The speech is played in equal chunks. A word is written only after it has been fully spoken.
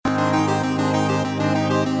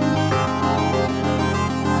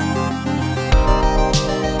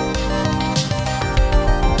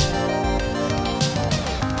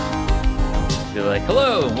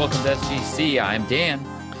welcome to SGC. I'm Dan.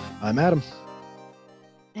 I'm Adam.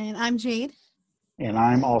 And I'm Jade. And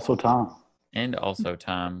I'm also Tom. And also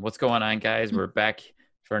Tom. What's going on, guys? We're back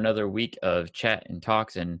for another week of chat and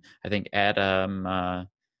talks. And I think, Adam,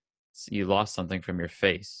 you lost something from your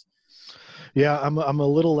face. Yeah, I'm a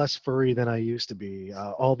little less furry than I used to be.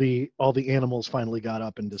 All the animals finally got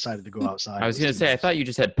up and decided to go outside. I was going to say, I thought you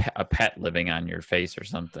just had a pet living on your face or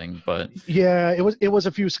something, but yeah, it was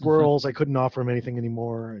a few squirrels. I couldn't offer them anything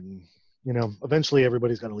anymore, and eventually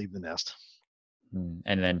everybody's got to leave the nest.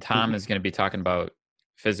 And then Tom is going to be talking about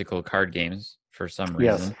physical card games for some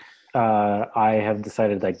reason. Yes. I have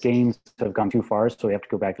decided that games have gone too far, so we have to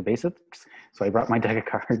go back to basics. So I brought my deck of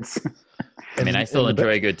cards. I mean, I still enjoy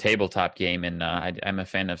a good tabletop game, and I'm a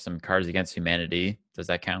fan of some Cards Against Humanity. Does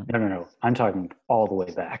that count? No. I'm talking all the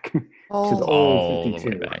way back to the all old 52.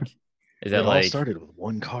 the way back. Is It that all like started with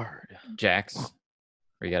one card? jacks,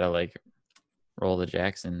 where you gotta like roll the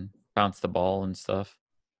jacks and bounce the ball and stuff?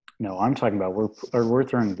 No, I'm talking about we're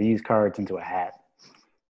throwing these cards into a hat,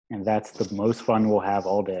 and that's the most fun we'll have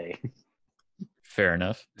all day. Fair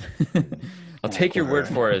enough. I'll take your word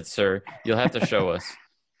for it, sir. You'll have to show us.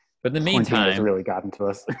 But in the Quarantine has meantime, really gotten to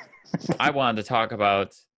us. I wanted to talk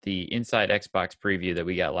about the Inside Xbox preview that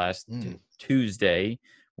we got last Tuesday,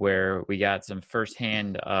 where we got some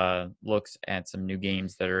firsthand looks at some new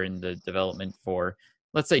games that are in the development for,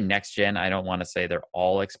 let's say, next gen. I don't want to say they're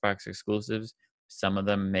all Xbox exclusives. Some of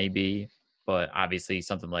them may be, but obviously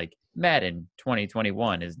something like Madden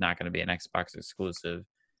 2021 is not going to be an Xbox exclusive.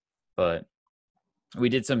 But we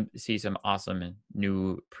did see some awesome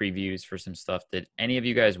new previews for some stuff. Did any of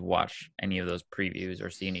you guys watch any of those previews or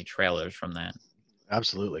see any trailers from that?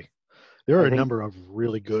 Absolutely. There are a number of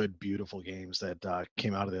really good, beautiful games that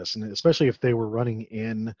came out of this, and especially if they were running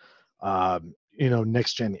in,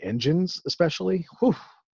 next-gen engines, especially. Whew.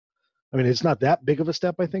 I mean, it's not that big of a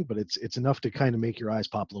step, I think, but it's enough to kind of make your eyes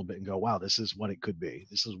pop a little bit and go, wow, this is what it could be.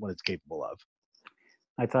 This is what it's capable of.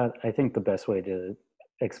 I think the best way to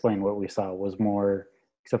explain what we saw was more,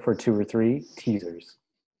 except for 2 or 3 teasers.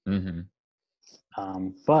 Mm-hmm.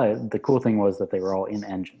 But the cool thing was that they were all in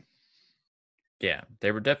engine. Yeah,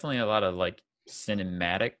 there were definitely a lot of like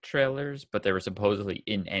cinematic trailers, but they were supposedly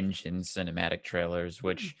in-engine cinematic trailers,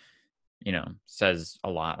 which, says a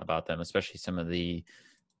lot about them, especially some of the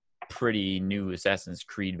pretty new Assassin's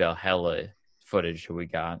Creed Valhalla footage we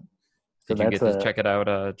got. Did you get to check it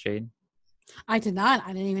out, Jade? I did not.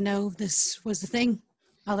 I didn't even know this was the thing.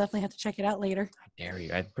 I'll definitely have to check it out later. How dare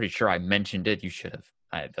you? I'm pretty sure I mentioned it. You should have.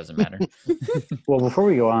 It doesn't matter. Well, before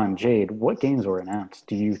we go on, Jade, what games were announced,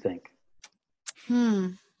 do you think?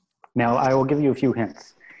 Now, I will give you a few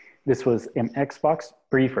hints. This was an Xbox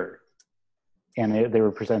briefer, and they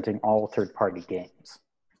were presenting all third-party games.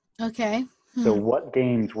 Okay. So what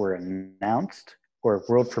games were announced or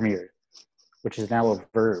world premiered, which is now a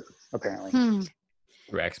verb, apparently.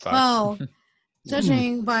 Through Xbox. Well,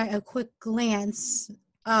 judging by a quick glance,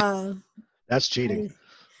 that's cheating.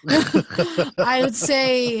 I would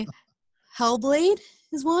say Hellblade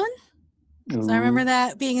is one. So I remember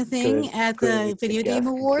that being a thing at the Video Game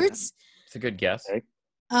Awards. It's a good guess. Okay.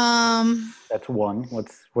 That's one.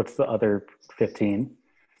 What's the other 15?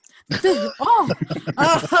 What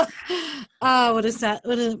is that?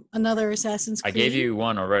 Another Assassin's Creed? I gave you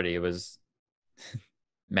one already. It was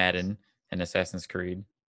Madden and Assassin's Creed.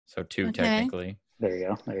 So 2 technically. There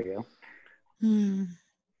you go.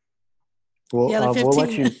 We'll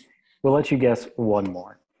let you guess one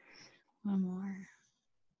more. One more.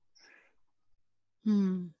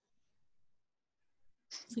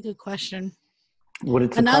 That's a good question. Would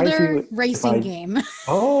it surprise Another racing game.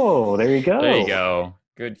 Oh, there you go. There you go.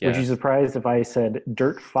 Good guess. Would you be surprised if I said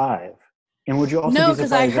Dirt 5? And would you also No, be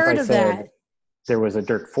because I surprised heard if I of said that. there was a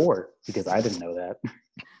Dirt 4? Because I didn't know that.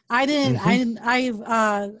 I didn't.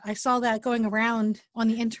 I saw that going around on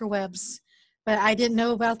the interwebs, but I didn't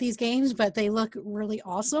know about these games. But they look really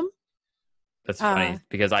awesome. That's funny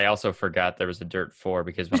because I also forgot there was a Dirt 4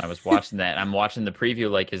 because when I was watching that, I'm watching the preview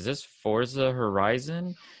like, is this Forza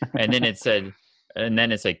Horizon? And then it said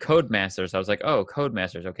Codemasters. I was like, oh,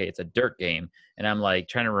 Codemasters. Okay, it's a Dirt game. And I'm like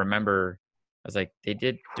trying to remember. I was like, they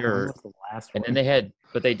did Dirt. What was the last and one? then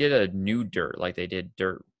they did a new Dirt. Like they did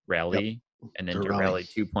Dirt Rally and then Dirt Rally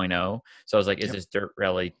 2.0. So I was like, is this Dirt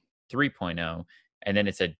Rally 3.0? And then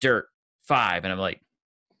it said Dirt 5. And I'm like,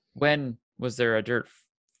 when was there a Dirt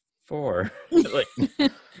 4? But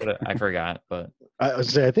I forgot. But I would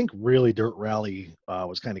say I think really Dirt Rally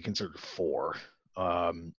was kind of considered 4.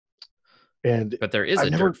 But there is a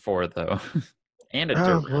Dirt 4 though, and a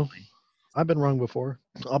Dirt Rally. I've been wrong before.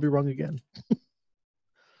 I'll be wrong again.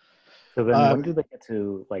 So then when do they get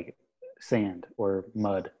to like sand or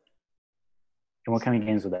mud? And what kind of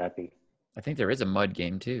games would that be? I think there is a mud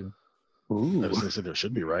game too. Ooh. I was going to say there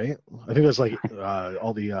should be, right? I think that's like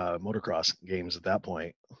all the motocross games at that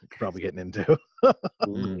point. Probably getting into.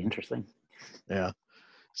 Ooh, interesting. Yeah.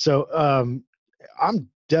 So I'm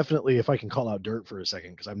definitely, if I can call out Dirt for a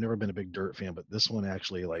second, because I've never been a big Dirt fan, but this one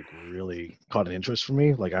actually like really caught an interest for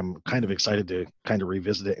me. Like I'm kind of excited to kind of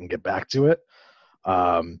revisit it and get back to it.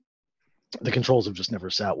 The controls have just never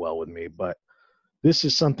sat well with me, but this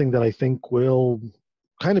is something that I think will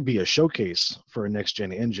kind of be a showcase for a next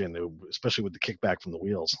gen engine, especially with the kickback from the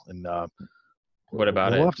wheels. And What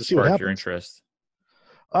about we'll it? have to see what Sparked your happens. interest?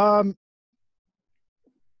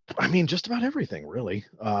 I mean, just about everything, really.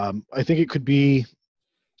 I think it could be,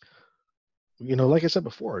 like I said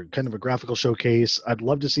before, kind of a graphical showcase. I'd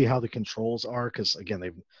love to see how the controls are, because again,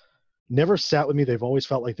 they've never sat with me. They've always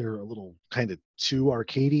felt like they're a little kind of too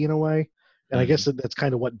arcadey in a way, and I guess that's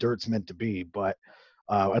kind of what Dirt's meant to be. But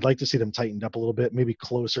I'd like to see them tightened up a little bit, maybe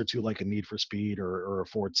closer to like a Need for Speed or a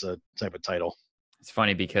Forza type of title. It's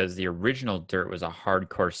funny because the original Dirt was a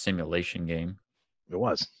hardcore simulation game. It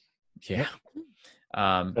was. Yeah.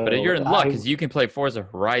 Yep. But you're in luck because you can play Forza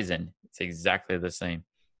Horizon. It's exactly the same.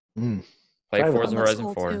 Play Forza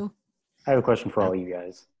Horizon 4. I have a question for all you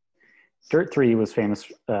guys. Dirt 3 was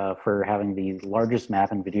famous for having the largest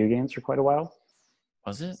map in video games for quite a while.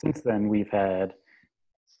 Was it? Since then, we've had...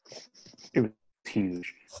 It was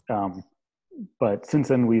huge. But since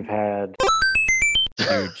then, we've had...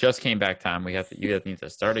 You just came back, Tom. You need to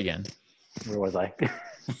start again. Where was I?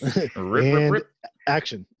 rip.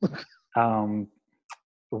 Action. How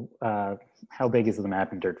big is the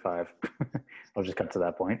map in Dirt 5? I'll just cut to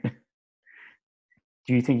that point.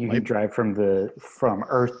 Do you think you can drive from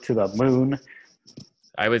Earth to the moon?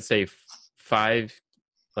 I would say 5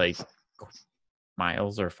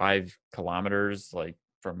 miles or 5 kilometers, like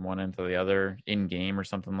from one end to the other in game or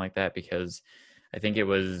something like that, because I think it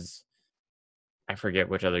was, I forget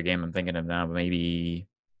which other game I'm thinking of now, but maybe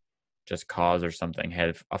just Cause or something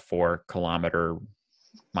had a 4 kilometer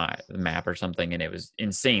map or something, and it was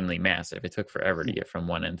insanely massive. It took forever to get from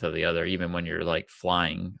one end to the other, even when you're like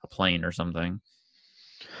flying a plane or something.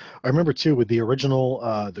 I remember too with the original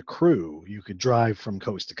The Crew, you could drive from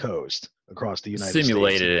coast to coast across the United States.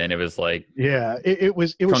 Simulated, and it was like it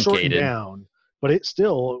was shortened down, but it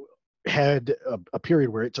still had a period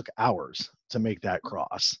where it took hours to make that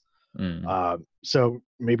cross. So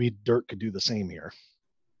maybe Dirt could do the same here.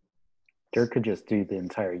 Dirt could just do the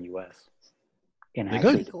entire U.S. They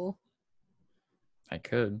could. Cool. I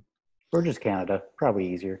could. Or just Canada.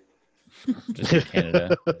 Probably easier. Just in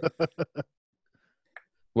Canada.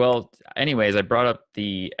 Well, anyways, I brought up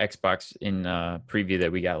the Xbox in preview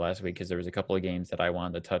that we got last week because there was a couple of games that I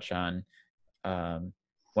wanted to touch on.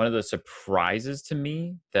 One of the surprises to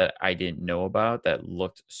me that I didn't know about that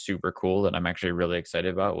looked super cool that I'm actually really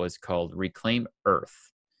excited about was called Reclaim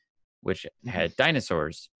Earth, which had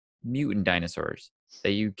dinosaurs, mutant dinosaurs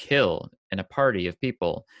that you kill in a party of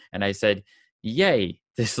people. And I said, yay,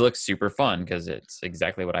 this looks super fun, because it's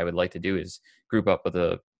exactly what I would like to do, is group up with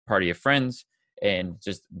a party of friends and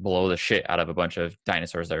just blow the shit out of a bunch of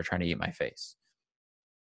dinosaurs that are trying to eat my face.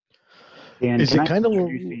 And is it kind of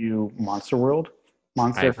you Monster World?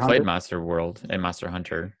 I've played Monster World and Monster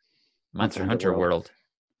Hunter. Monster Hunter World.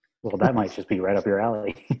 Well, that might just be right up your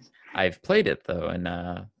alley. I've played it though, and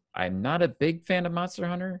I'm not a big fan of Monster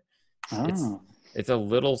Hunter. Oh. It's a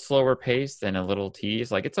little slower paced and a little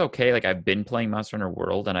tedious. Like, it's okay. Like, I've been playing Monster Hunter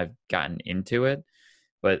World and I've gotten into it,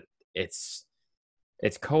 but its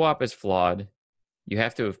co-op is flawed. You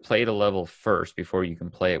have to have played a level first before you can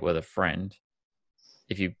play it with a friend.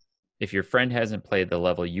 If your friend hasn't played the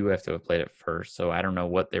level, you have to have played it first. So I don't know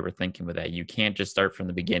what they were thinking with that. You can't just start from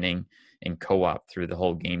the beginning and co-op through the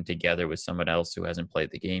whole game together with someone else who hasn't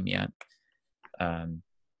played the game yet. And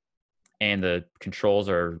the controls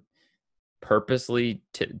are purposely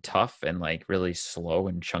tough and like really slow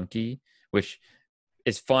and chunky, which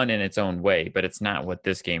is fun in its own way, but it's not what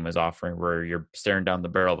this game was offering, where you're staring down the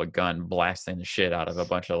barrel of a gun, blasting the shit out of a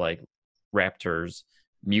bunch of like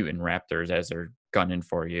mutant raptors as they're gunning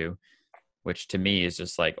for you, which to me is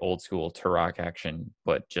just like old school Turok action,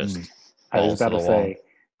 but just I was about to say,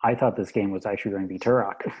 I thought this game was actually going to be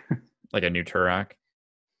Turok. Like a new Turok?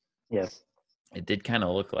 Yes. It did kind of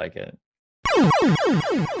look like it.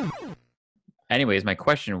 Anyways, my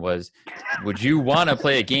question was, would you want to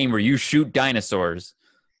play a game where you shoot dinosaurs?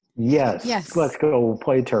 Yes. Let's go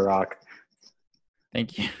play Turok.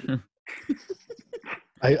 Thank you.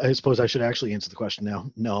 I suppose I should actually answer the question now.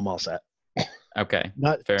 No, I'm all set. Okay.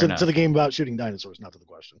 Fair enough. To the game about shooting dinosaurs, not to the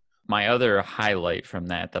question. My other highlight from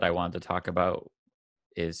that I wanted to talk about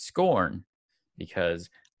is Scorn, because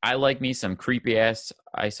I like me some creepy ass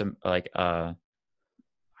I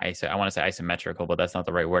want to say isometrical, but that's not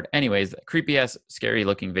the right word. Anyways, creepy ass, scary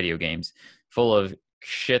looking video games full of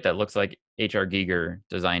shit that looks like H.R. Giger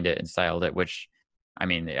designed it and styled it, which I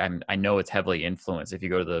mean, I know it's heavily influenced. If you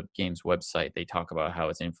go to the game's website, they talk about how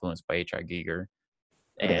it's influenced by H.R. Giger.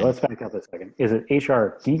 Okay, And let's back up a second. Is it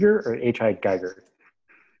H.R. Giger or H.I. Geiger?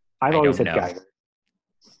 I've always said Geiger.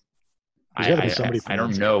 There's got to be somebody I don't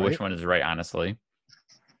pronouncing know it, right? which one is right, honestly.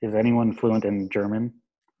 Is anyone fluent in German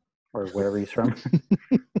or wherever he's from?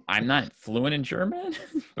 I'm not fluent in German,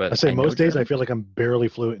 but I say most days German. I feel like I'm barely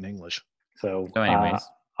fluent in English. So anyways.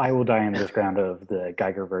 I will die on this ground of the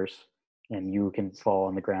Geiger verse, and you can fall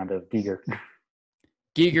on the ground of Giger.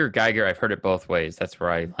 Geiger, I've heard it both ways. That's where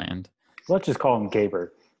I land. Let's just call him Gaber.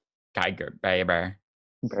 Geiger, Bear.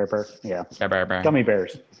 Yeah. Bear. Gummy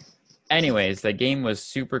bears. Anyways, the game was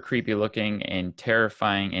super creepy looking and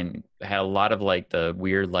terrifying, and had a lot of like the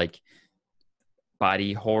weird like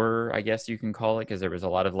body horror, I guess you can call it, because there was a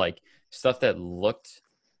lot of like stuff that looked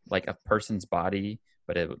like a person's body,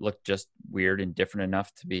 but it looked just weird and different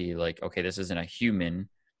enough to be like, okay, this isn't a human.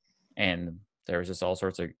 And there was just all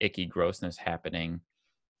sorts of icky grossness happening.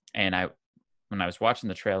 And when I was watching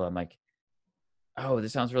the trailer, I'm like, oh,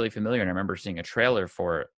 this sounds really familiar. And I remember seeing a trailer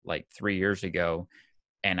for it like 3 years ago.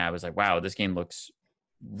 And I was like, wow, this game looks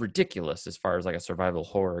ridiculous as far as like a survival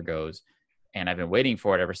horror goes. And I've been waiting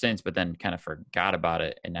for it ever since, but then kind of forgot about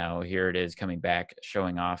it. And now here it is coming back,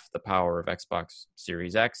 showing off the power of Xbox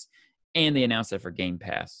Series X. And they announced it for Game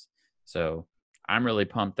Pass. So I'm really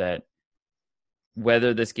pumped that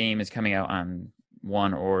whether this game is coming out on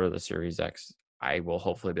One or the Series X, I will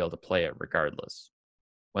hopefully be able to play it regardless,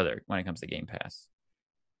 when it comes to Game Pass.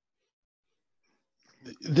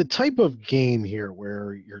 The type of game here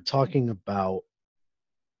where you're talking about,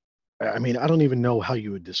 I mean, I don't even know how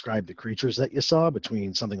you would describe the creatures that you saw,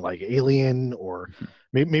 between something like Alien, or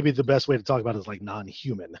maybe the best way to talk about it is like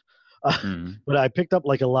non-human. But I picked up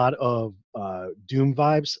like a lot of Doom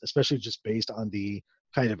vibes, especially just based on the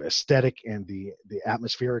kind of aesthetic and the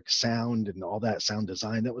atmospheric sound and all that sound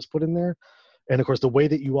design that was put in there. And of course, the way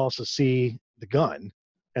that you also see the gun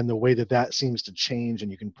and the way that that seems to change,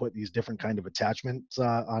 and you can put these different kind of attachments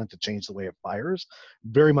on it to change the way it fires,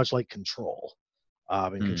 very much like Control.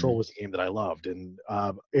 And Control was a game that I loved, and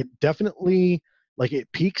it definitely, like, it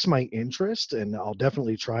piques my interest, and I'll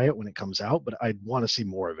definitely try it when it comes out, but I want to see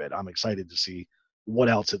more of it. I'm excited to see what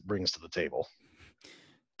else it brings to the table.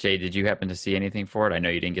 Jay, did you happen to see anything for it? I know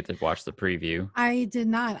you didn't get to watch the preview. I did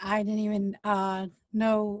not. I didn't even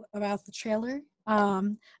know about the trailer.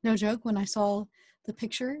 No joke, when I saw the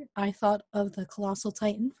picture, I thought of the Colossal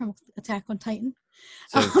Titan from Attack on Titan.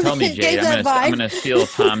 So tell me, Jade, I'm gonna steal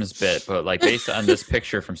Tom's bit, but like based on this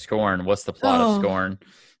picture from Scorn, what's the plot of Scorn?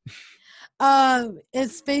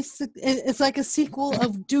 It's it's like a sequel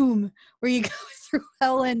of Doom, where you go through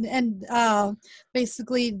hell and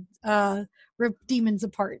basically rip demons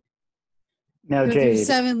apart. Now, Jade,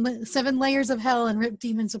 seven layers of hell and rip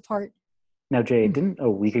demons apart. Now, Jade, didn't a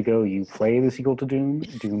week ago you play the sequel to Doom,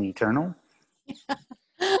 Doom Eternal? Yeah,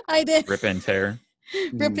 I did. Rip and tear.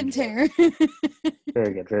 Rip and tear.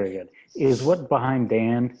 Very good, very good. Is what behind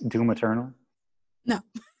Dan Doom Eternal? No.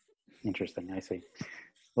 Interesting, I see.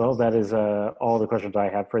 Well, that is all the questions I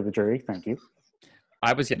have for the jury. Thank you.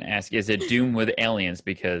 I was going to ask, is it Doom with aliens?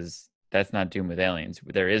 Because that's not Doom with aliens.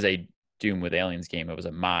 There is a Doom with aliens game. It was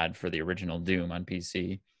a mod for the original Doom on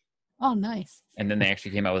PC. Oh, nice. And then they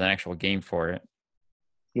actually came out with an actual game for it.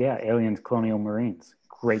 Yeah, Aliens Colonial Marines.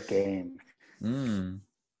 Great game.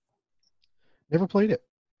 Never played it.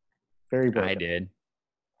 Very broken. I did.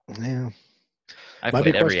 Yeah. I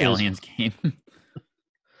played every Aliens game.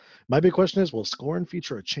 My big question is, will Scorn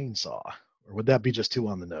feature a chainsaw? Or would that be just too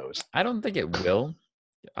on the nose? I don't think it will.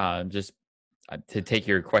 Just to take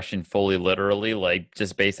your question fully literally, like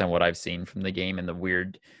just based on what I've seen from the game and the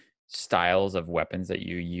weird styles of weapons that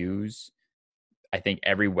you use, I think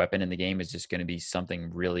every weapon in the game is just going to be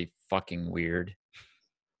something really fucking weird.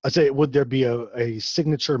 I'd say, would there be a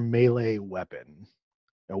signature melee weapon?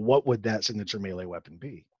 Now, what would that signature melee weapon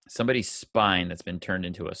be? Somebody's spine that's been turned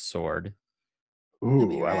into a sword.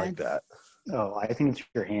 Ooh, I like that. Oh, I think it's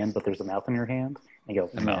your hand, but there's a mouth in your hand. And you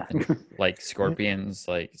go, like Scorpion's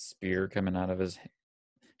like spear coming out of his.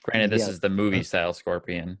 Granted, this is the movie style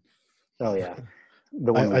Scorpion. Oh yeah,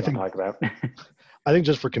 the one we talk about. I think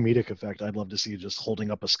just for comedic effect, I'd love to see you just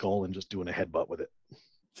holding up a skull and just doing a headbutt with it.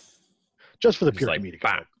 Just for the pure comedic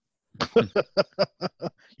effect.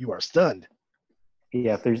 You are stunned.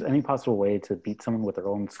 Yeah, if there's any possible way to beat someone with their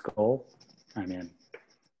own skull, I'm in.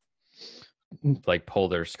 like pull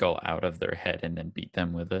their skull out of their head and then beat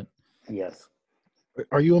them with it. Yes.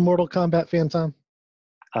 Are you a Mortal Kombat fan, Tom?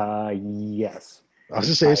 Yes. I was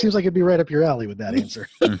just saying, it seems like it'd be right up your alley with that answer.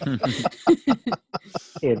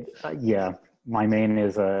 Yeah. My main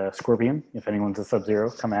is Scorpion. If anyone's a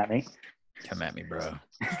Sub-Zero, come at me. Come at me, bro.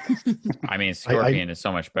 I mean, Scorpion is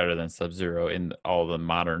so much better than Sub-Zero in all the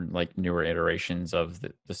modern, like, newer iterations of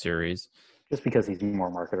the series. Just because he's more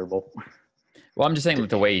marketable. Well, I'm just saying, with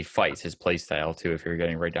the way he fights, his play style too. If you're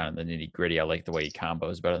getting right down to the nitty gritty, I like the way he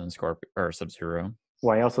combos better than Scorpion or Sub-Zero.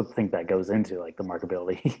 Well, I also think that goes into like the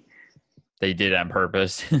marketability. They did on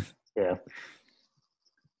purpose. Yeah.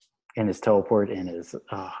 And his teleport and his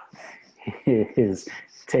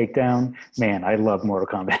takedown. Man, I love Mortal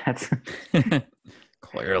Kombat.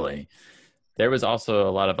 Clearly. There was also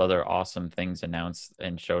a lot of other awesome things announced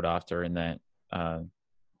and showed off during that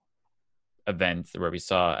event where we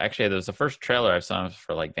saw, actually, there was the first trailer I saw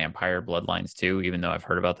for like Vampire Bloodlines 2, even though I've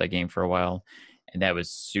heard about that game for a while, and that was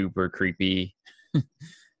super creepy.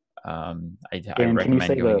 I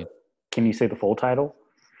recommend going. Can you say the full title?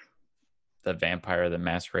 The Vampire the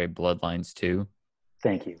Masquerade Bloodlines 2.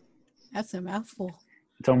 Thank you. That's a mouthful.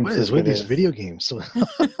 It's almost What is with these video games?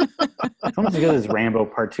 It's almost as good as Rambo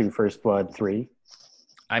Part 2 First Blood 3.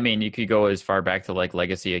 I mean, you could go as far back to like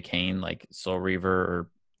Legacy of Kain, like Soul Reaver or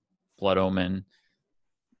Blood Omen.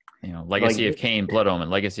 You know, Legacy of Kain, Blood Omen,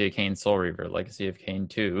 Legacy of Kain, Soul Reaver, Legacy of Kain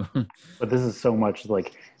 2. But this is so much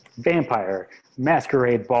like Vampire,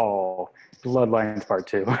 Masquerade Ball, Bloodlines Part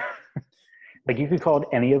 2. Like, you could call it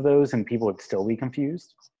any of those and people would still be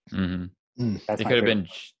confused. Mm-hmm. It could have been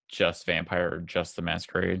just Vampire or just the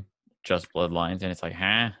Masquerade, just Bloodlines, and it's like,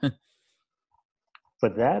 huh?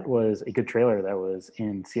 But that was a good trailer that was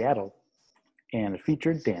in Seattle, and it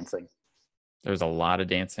featured dancing. There's a lot of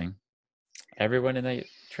dancing. Everyone in that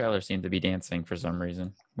trailer seemed to be dancing for some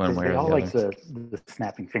reason. One way or the other. Like the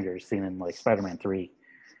snapping fingers seen in like Spider-Man 3.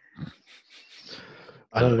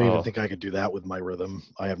 I don't even think I could do that with my rhythm.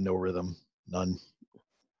 I have no rhythm, none.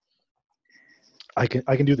 I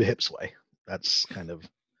can do the hip sway. That's kind of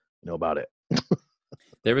about it.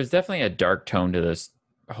 There was definitely a dark tone to this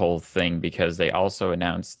whole thing because they also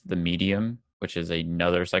announced The Medium, which is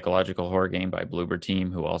another psychological horror game by Bloober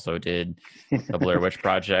Team, who also did the Blair Witch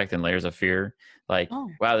Project and Layers of Fear. Like,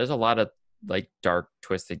 wow, there's a lot of like dark,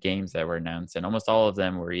 twisted games that were announced, and almost all of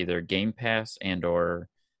them were either Game Pass and or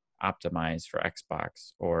optimized for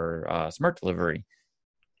Xbox or Smart Delivery,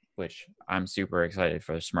 which I'm super excited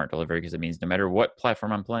for Smart Delivery because it means no matter what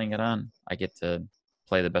platform I'm playing it on, I get to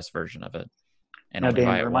play the best version of it and only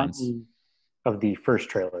buy it once. Of the first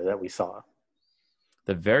trailer that we saw.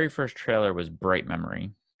 The very first trailer was Bright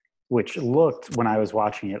Memory, which looked, when I was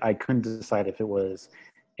watching it, I couldn't decide if it was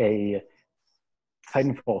a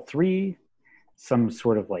Titanfall 3, some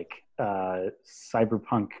sort of like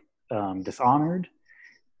cyberpunk Dishonored,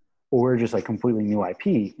 or just like completely new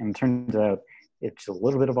IP. And it turns out it's a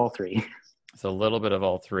little bit of all three. It's a little bit of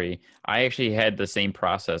all three. I actually had the same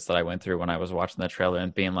process that I went through when I was watching the trailer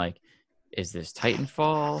and being like, is this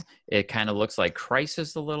Titanfall? It kind of looks like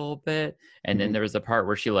Crysis a little bit. And then there was the part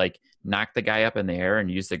where she like knocked the guy up in the air and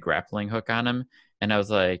used the grappling hook on him. And I was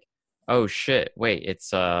like, oh shit, wait,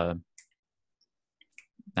 it's now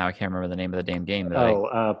I can't remember the name of the damn game.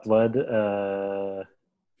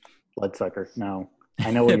 Bloodsucker. No,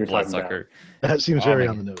 I know what you're talking about. That seems very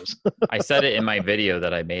on the nose. I said it in my video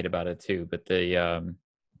that I made about it too, but the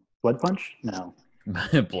Blood Punch? No.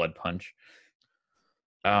 Blood Punch.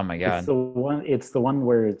 Oh my god! It's the one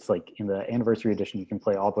where it's like in the anniversary edition. You can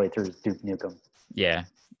play all the way through Duke Nukem. Yeah.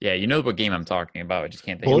 You know what game I'm talking about. I just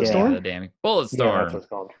can't think Bulletstorm? of the damn Bulletstorm. Yeah, that's what it's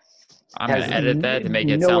called. I'm gonna edit that to make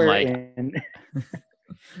it sound like. I'm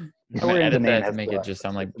gonna edit that to make it just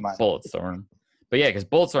sound like Bulletstorm. But yeah, because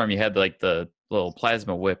Bulletstorm, you had like the little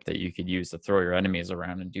plasma whip that you could use to throw your enemies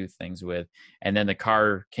around and do things with, and then the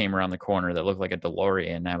car came around the corner that looked like a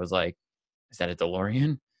DeLorean. And I was like, "Is that a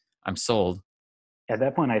DeLorean? I'm sold." At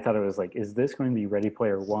that point, I thought it was like, is this going to be Ready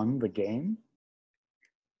Player One, the game?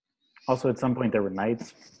 Also, at some point, there were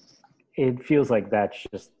knights. It feels like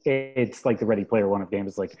it's like the Ready Player One of games.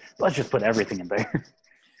 It's like, let's just put everything in there.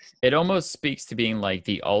 It almost speaks to being like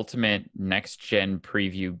the ultimate next-gen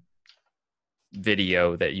preview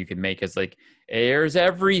video that you can make. It's like, here's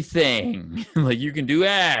everything. Like, you can do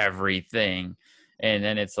everything. And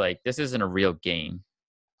then it's like, this isn't a real game.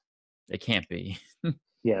 It can't be.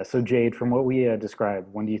 Yeah, so Jade, from what we described,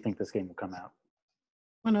 when do you think this game will come out?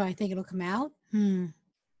 When do I think it'll come out?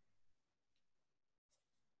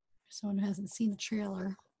 Someone who hasn't seen the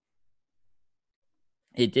trailer.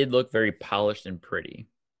 It did look very polished and pretty.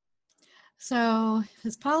 So if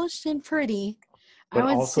it's polished and pretty, but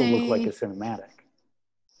would also look like a say cinematic.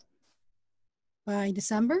 by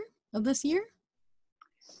December of this year.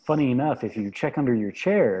 Funny enough, if you check under your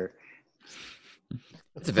chair,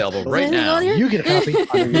 It's available Is right anything on now. here? You get a copy.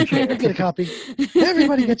 Under your chair. You get a copy.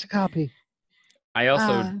 Everybody gets a copy. I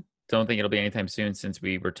also Uh, don't think it'll be anytime soon since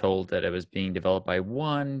we were told that it was being developed by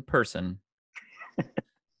one person.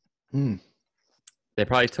 Hmm. They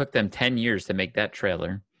probably took them 10 years to make that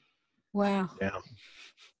trailer. wow. Yeah.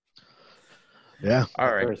 Yeah. All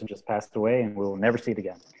That right. person just passed away, and we'll never see it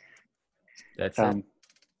again. That's it.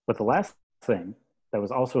 But the last thing that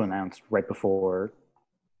was also announced right before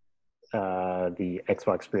the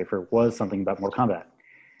Xbox Prefer was something about Mortal Kombat,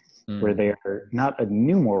 where they are not a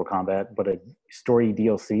new Mortal Kombat, but a story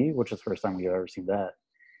DLC, which is the first time we've ever seen that.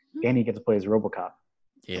 And you get to play as RoboCop.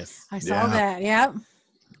 Yes. I saw that. Yep.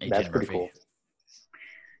 That's Agent pretty Murphy.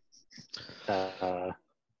 cool.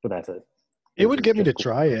 But that's it. It would get me to Just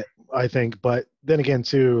cool. try it, I think. But then again,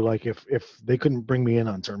 too, like if they couldn't bring me in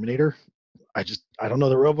on Terminator, I don't know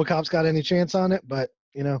that RoboCop's got any chance on it. But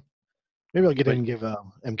maybe I'll get in and give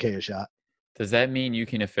MK a shot. Does that mean you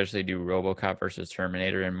can officially do RoboCop versus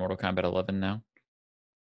Terminator in Mortal Kombat 11 now?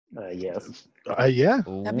 Yes. Yeah.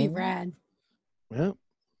 That'd be rad. Yeah.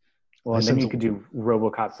 Well, and then you could do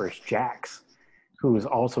RoboCop versus Jax, who is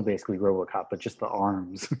also basically RoboCop, but just the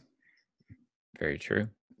arms. Very true.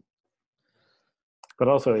 But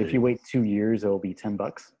also, if you wait 2 years, it'll be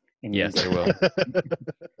 $10. And Yes, it will.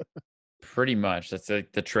 Pretty much. That's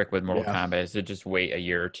like the trick with Mortal Kombat is to just wait a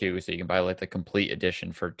year or two so you can buy like the complete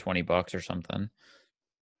edition for $20 or something.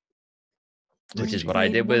 Which is what I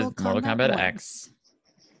did with Mortal Kombat X.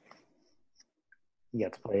 You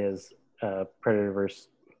got to play as Predator versus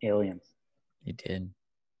Alien. You did.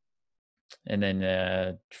 And then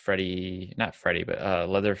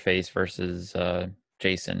Leatherface versus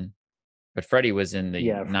Jason. But Freddy was in the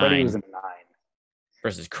 9. Freddy was in 9.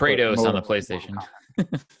 Versus Kratos on the PlayStation.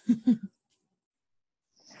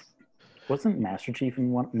 Wasn't Master Chief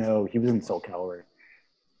in one? No, he was in Soul Calibur.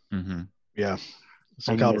 Mm-hmm. Yeah.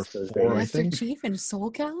 Soul Calibur 4, I think. Master Chief in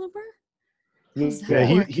Soul Calibur?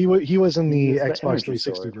 Yeah, he was in the Xbox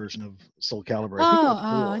 360 version of Soul Calibur.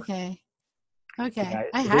 I think okay. Okay. Yeah,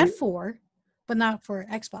 I had 4, but not for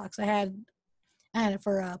Xbox. I had it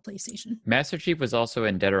for PlayStation. Master Chief was also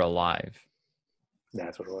in Dead or Alive.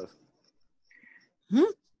 That's what it was.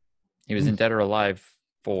 He was in Dead or Alive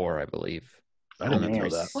 4, I believe. I didn't know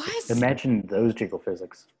that. What? Imagine those jiggle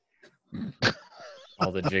physics.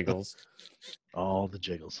 All the jiggles. All the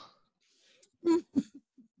jiggles. With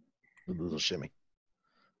a little shimmy.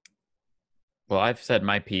 Well, I've said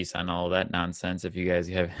my piece on all that nonsense. If you guys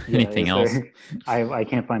have anything else. I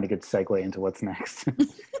can't find a good segue into what's next.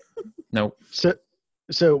 Nope.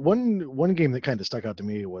 So one game that kind of stuck out to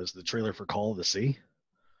me was the trailer for Call of the Sea.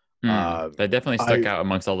 That definitely stuck out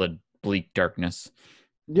amongst all the bleak darkness.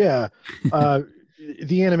 Yeah.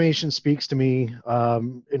 The animation speaks to me.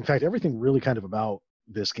 In fact, everything really kind of about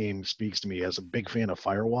this game speaks to me as a big fan of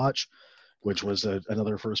Firewatch, which was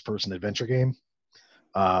another first-person adventure game.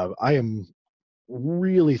 I am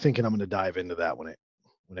really thinking I'm going to dive into that when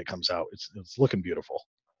it comes out. It's looking beautiful.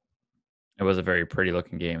 It was a very pretty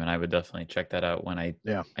looking game, and I would definitely check that out when I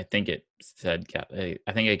think it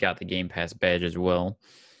got the Game Pass badge as well.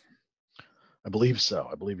 I believe so.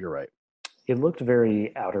 I believe you're right. It looked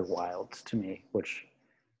very Outer Wilds to me, which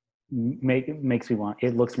makes me want.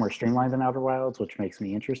 It looks more streamlined than Outer Wilds, which makes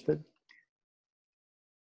me interested.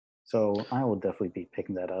 So I will definitely be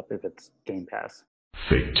picking that up if it's Game Pass.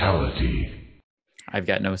 Fatality. I've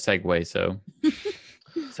got no segue, so.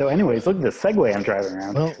 So, anyways, look at the Segway I'm driving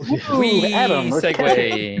around. Well, Adam,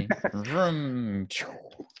 segue. Vroom.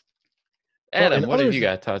 Adam, what have you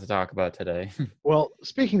got to talk about today? Well,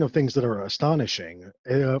 speaking of things that are astonishing,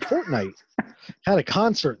 Fortnite had a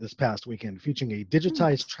concert this past weekend featuring a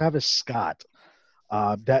digitized Travis Scott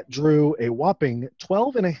that drew a whopping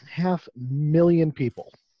 12.5 million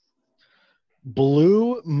people.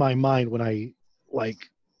 Blew my mind when I,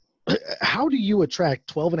 how do you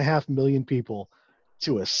attract 12.5 million people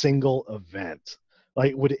to a single event?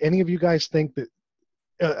 Like, would any of you guys think that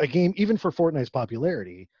a game, even for Fortnite's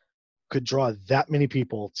popularity, could draw that many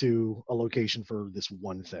people to a location for this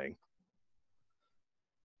one thing?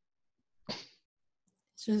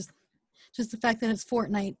 It's just the fact that it's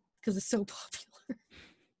Fortnite because it's so popular.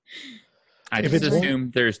 I just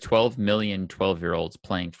assume there's 12 million 12-year-olds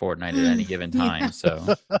playing Fortnite at any given time. Yeah.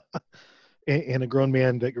 So, and a grown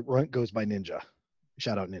man that goes by Ninja.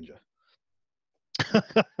 Shout out Ninja.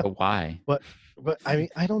 but why? But I mean,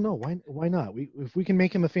 I don't know why not. If we can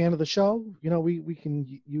make him a fan of the show, we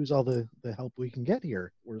can use all the help we can get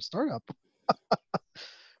here. We're a startup.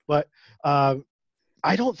 But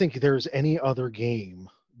I don't think there's any other game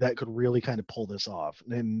that could really kind of pull this off.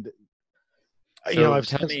 And So I've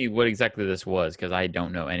tell spent me what exactly this was, because I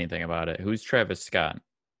don't know anything about it. Who's Travis Scott?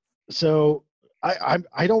 so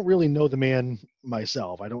I don't really know the man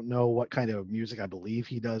myself. I don't know what kind of music. I believe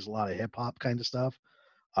he does a lot of hip hop kind of stuff,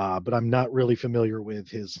 but I'm not really familiar with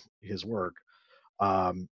his work.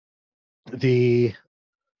 Um, the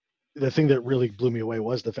the thing that really blew me away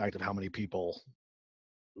was the fact of how many people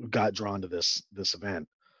got drawn to this event.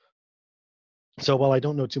 So while I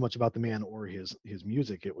don't know too much about the man or his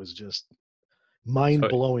music, it was just mind So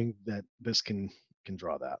blowing that this can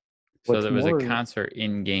draw that so What's there was a more, concert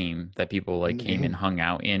in game that people like in the came and game. hung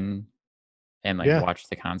out in and like Yeah, watched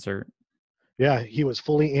the concert. yeah, he was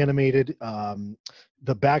fully animated.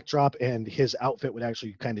 The backdrop and his outfit would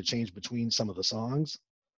actually kind of change between some of the songs,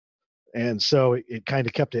 and so it kind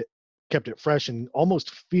of kept it fresh and almost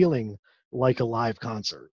feeling like a live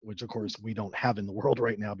concert, which of course we don't have in the world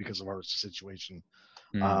right now because of our situation.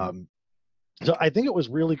 Hmm. Um, so I think it was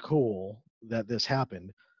really cool that this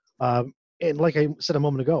happened. And like I said a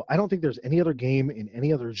moment ago, I don't think there's any other game in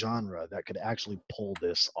any other genre that could actually pull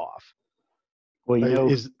this off. well, you know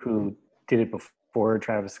Is who did it before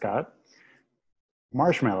Travis Scott?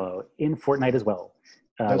 Marshmallow in Fortnite as well.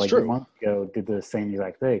 That's Like a true. month ago, did the same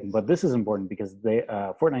exact thing. But this is important because they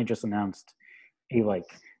Fortnite just announced a like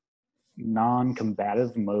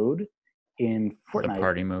non-combative mode in The Fortnite,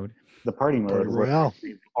 party mode. the party Party mode, where Royale.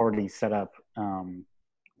 they've already set up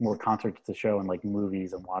more concerts to show and like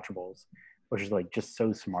movies and watchables, which is like just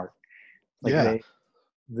so smart. Like Yeah.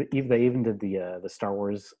 they even did the Star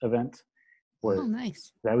Wars event Oh, where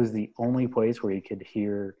nice. that was the only place where you could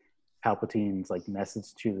hear Palpatine's like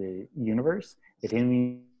message to the universe. They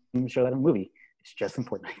didn't even show that in the movie. It's just in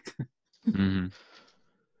Fortnite. Hmm.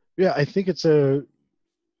 Yeah, I think as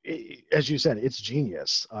you said, it's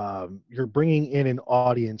genius. You're bringing in an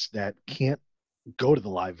audience that can't go to the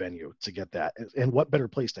live venue to get that. And what better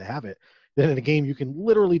place to have it than in a game you can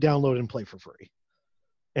literally download and play for free?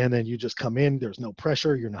 And then you just come in, there's no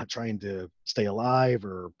pressure. You're not trying to stay alive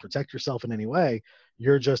or protect yourself in any way.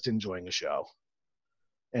 You're just enjoying a show.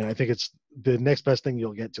 And I think it's the next best thing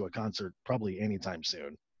you'll get to a concert probably anytime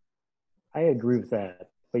soon. I agree with that,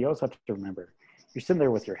 but you also have to remember you're sitting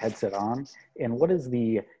there with your headset on, and what is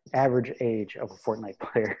the average age of a Fortnite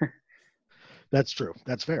player? That's true.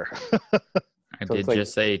 That's fair. I So it's did like,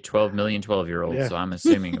 just say 12 million 12-year-olds, Yeah. so I'm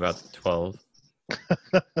assuming about 12.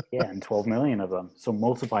 yeah, and 12 million of them. So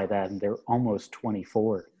multiply that, and they're almost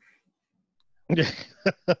 24. Yeah.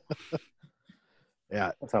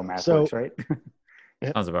 That's how math So works, right?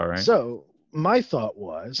 Sounds about right. So my thought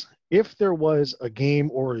was, if there was a game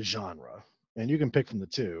or a genre, and you can pick from the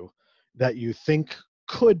two, that you think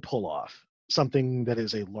could pull off something that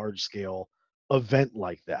is a large scale event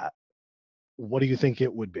like that, what do you think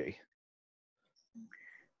it would be?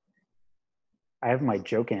 I have my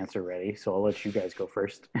joke answer ready, so I'll let you guys go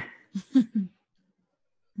first.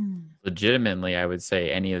 Legitimately, I would say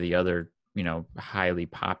any of the other, highly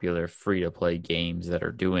popular free-to-play games that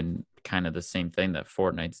are doing kind of the same thing that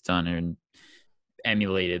Fortnite's done and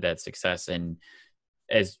emulated that success. And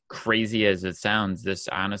as crazy as it sounds, this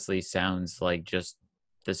honestly sounds like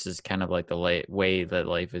this is kind of like the way that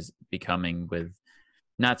life is becoming, with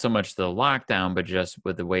not so much the lockdown, but just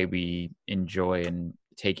with the way we enjoy and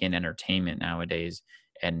take in entertainment nowadays.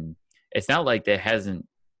 And it's not like that hasn't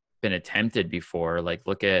been attempted before. Like,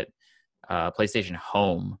 look at PlayStation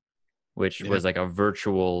Home, which Yeah. was like a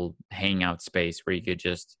virtual hangout space where you could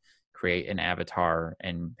just create an avatar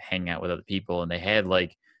and hang out with other people. And they had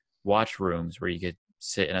like watch rooms where you could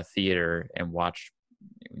sit in a theater and watch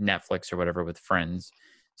Netflix or whatever with friends.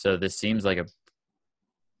 So this seems like a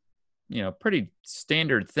pretty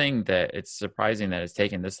standard thing, that it's surprising that it's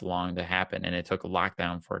taken this long to happen, and it took a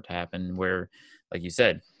lockdown for it to happen, where, like you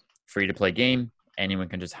said, free to play game, anyone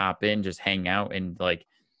can just hop in, just hang out, and like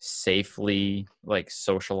safely like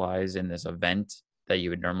socialize in this event that you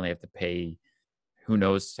would normally have to pay who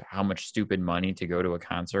knows how much stupid money to go to a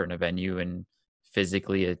concert in a venue and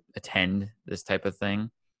physically attend this type of thing.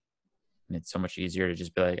 And it's so much easier to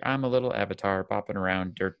just be like, I'm a little avatar popping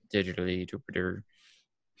around digitally.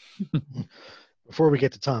 Before we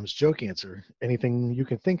get to Tom's joke answer, anything you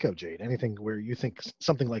can think of, Jade? Anything where you think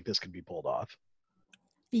something like this could be pulled off?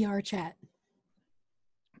 VR chat.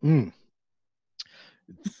 Mm.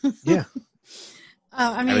 Yeah.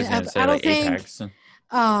 I I mean, was going to say I don't like think Apex.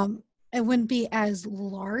 it wouldn't be as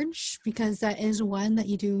large, because that is one that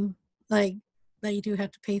you do like that you do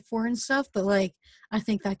have to pay for and stuff. But like, I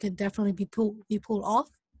think that could definitely be pulled off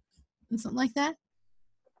and something like that.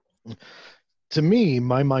 To me,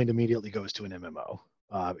 my mind immediately goes to an MMO.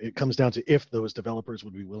 It comes down to if those developers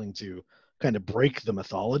would be willing to kind of break the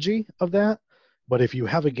mythology of that. But if you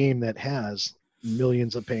have a game that has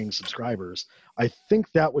millions of paying subscribers, I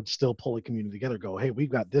think that would still pull a community together. Go, hey, we've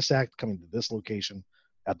got this act coming to this location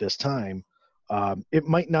at this time. It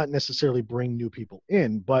might not necessarily bring new people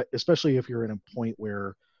in, but especially if you're in a point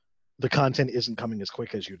where the content isn't coming as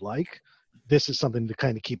quick as you'd like, this is something to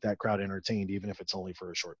kind of keep that crowd entertained, even if it's only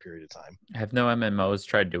for a short period of time. Have no MMOs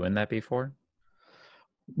tried doing that before?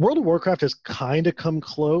 World of Warcraft has kind of come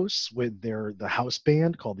close with the house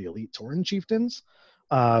band called the Elite Tauren Chieftains.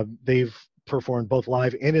 They've performed both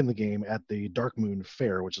live and in the game at the Dark Moon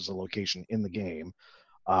Fair, which is a location in the game.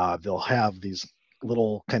 They'll have these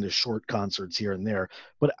little kind of short concerts here and there,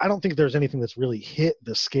 but I don't think there's anything that's really hit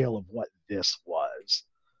the scale of what this was.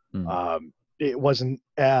 It wasn't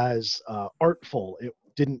as artful. It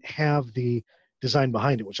didn't have the design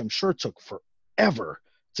behind it, which I'm sure took forever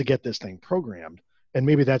to get this thing programmed. And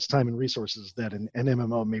maybe that's time and resources that an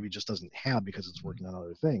MMO maybe just doesn't have because it's working on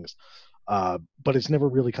other things. But it's never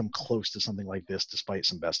really come close to something like this, despite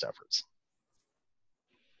some best efforts.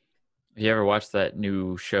 Have you ever watched that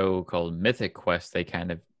new show called Mythic Quest? They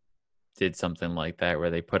kind of did something like that where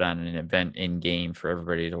they put on an event in game for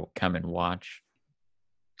everybody to come and watch.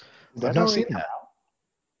 I've not seen that.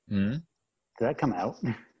 Hmm? Did that come out?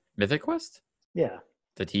 Mythic Quest? Yeah.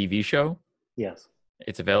 The TV show? Yes.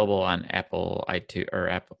 It's available on Apple iTunes or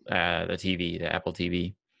Apple the Apple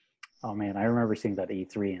TV. Oh man, I remember seeing that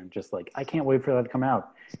E3 and just like, I can't wait for that to come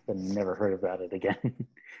out. But never heard about it again.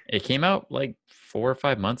 It came out like 4 or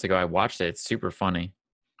 5 months ago. I watched it. It's super funny.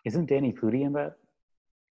 Isn't Danny Pudi in that?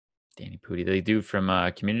 Danny Pudi, the dude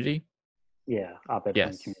from Community? Yeah, op-ed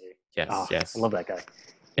Yes. from Community. Yes, Oh, yes. I love that guy.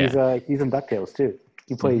 Yeah. He's in DuckTales too.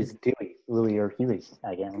 He plays Dewey, Louie, or Huey.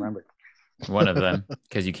 I can't remember. One of them,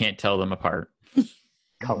 because you can't tell them apart.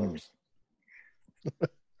 Colors.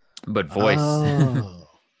 But voice. Oh,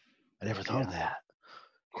 I never thought of Yeah. that.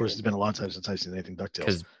 Of course, it's been a long time since I've seen anything DuckTales.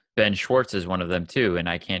 Because Ben Schwartz is one of them too, and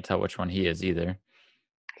I can't tell which one he is either.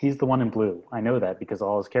 He's the one in blue. I know that because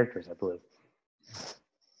all his characters are blue.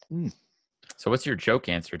 So what's your joke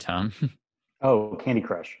answer, Tom? Oh, Candy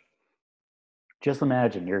Crush. Just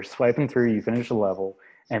imagine you're swiping through, you finish a level,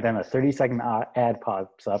 and then a 30-second ad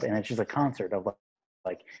pops up, and it's just a concert of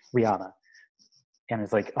like Rihanna. And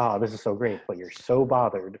it's like, oh, this is so great, but you're so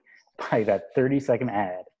bothered by that 30-second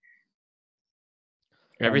ad.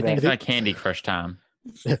 Everything's not Candy Crush, Tom.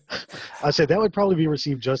 I said that would probably be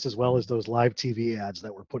received just as well as those live TV ads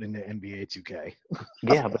that were put into NBA 2K.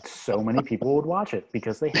 Yeah, but so many people would watch it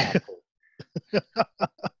because they had to.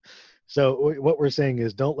 So what we're saying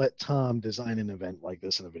is don't let Tom design an event like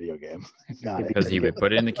this in a video game. Got it. Because he would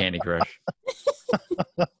put it into Candy Crush.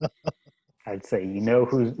 I'd say, you know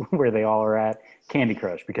where they all are at? Candy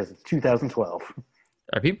Crush, because it's 2012.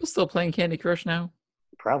 Are people still playing Candy Crush now?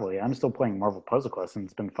 Probably. I'm still playing Marvel Puzzle Quest, and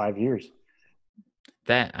it's been 5 years.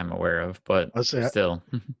 That I'm aware of, but I'll say still.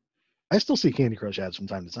 I still see Candy Crush ads from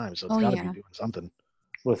time to time, so it's got to be doing something.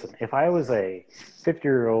 Listen, if I was a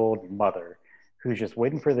 50-year-old mother who's just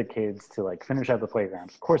waiting for the kids to like finish out the playground,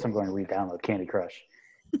 of course I'm going to re-download Candy Crush.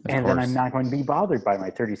 And then I'm not going to be bothered by my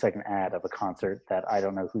 30-second ad of a concert that I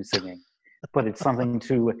don't know who's singing. But it's something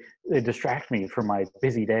to distract me from my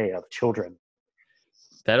busy day of children.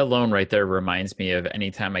 That alone right there reminds me of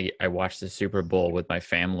anytime I watch the Super Bowl with my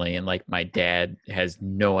family and like my dad has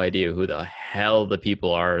no idea who the hell the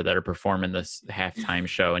people are that are performing this halftime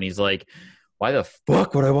show. And he's like, why the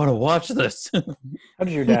fuck would I want to watch this? How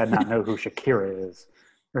does your dad not know who Shakira is?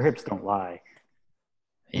 Her hips don't lie.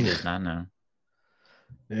 He does not know.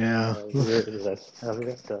 Yeah. I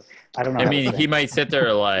don't know. I mean, he might sit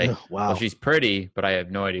there like, wow. well, she's pretty, but I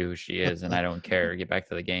have no idea who she is and I don't care. Get back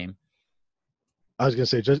to the game. I was going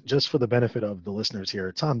to say, just for the benefit of the listeners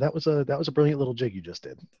here, Tom, that was a brilliant little jig you just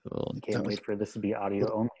did. Can't wait for this to be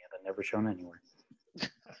audio only and then never shown anywhere.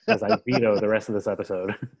 As I veto the rest of this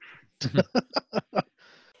episode.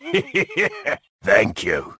 Thank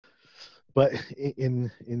you. But in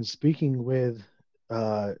speaking with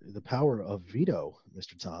the power of veto,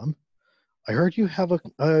 Mr. Tom, I heard you have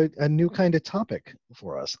a new kind of topic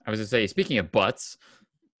for us. I was going to say, speaking of butts,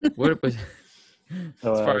 what was,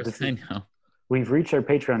 So, as far as I know. We've reached our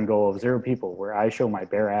Patreon goal of 0 people where I show my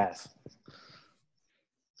bare ass.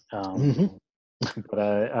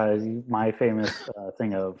 But my famous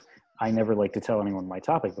thing of I never like to tell anyone my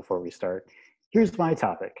topic before we start. Here's my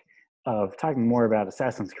topic of talking more about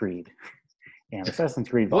Assassin's Creed and Assassin's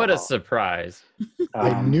Creed Valhalla. What a surprise.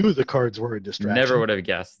 I knew the cards were a distraction. Never would have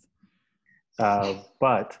guessed.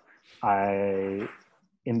 But in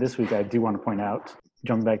this week, I do want to point out,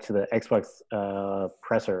 jumping back to the Xbox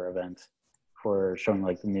presser event for showing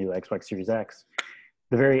like the new Xbox Series X.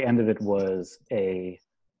 The very end of it was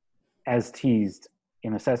as teased,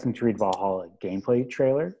 an Assassin's Creed Valhalla gameplay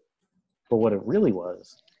trailer. But what it really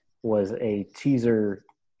was a teaser,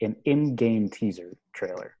 an in-game teaser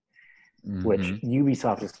trailer, which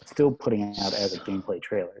Ubisoft is still putting out as a gameplay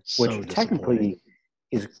trailer, which technically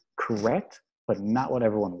is correct, but not what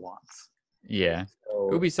everyone wants. Yeah. So,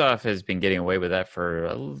 Ubisoft has been getting away with that for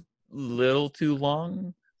a little too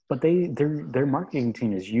long. But their marketing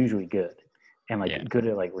team is usually good and like good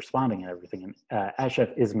at like responding and everything. And Ashraf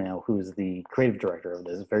Ismail, who's the creative director of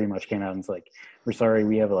this, very much came out and was like, "We're sorry,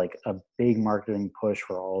 we have like a big marketing push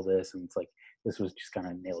for all this, and it's like this was just kind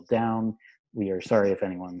of nailed down. We are sorry if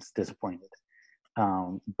anyone's disappointed."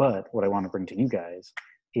 But what I want to bring to you guys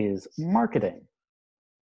is marketing.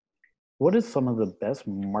 What is some of the best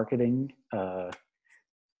marketing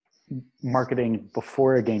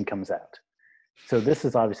before a game comes out? So this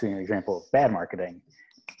is obviously an example of bad marketing.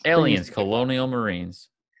 Aliens, Colonial Marines.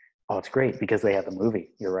 Oh, it's great because they have the movie.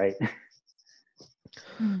 You're right.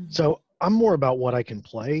 So I'm more about what I can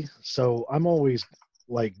play. So I'm always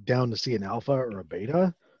like down to see an alpha or a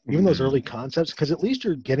beta, even those early concepts, because at least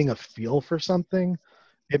you're getting a feel for something.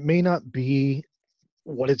 It may not be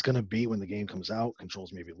what it's going to be when the game comes out.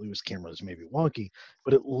 Controls may be loose, cameras may be wonky,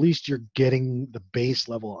 but at least you're getting the base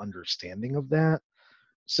level understanding of that.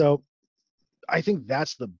 So I think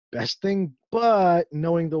that's the best thing, but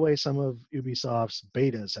knowing the way some of Ubisoft's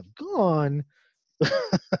betas have gone,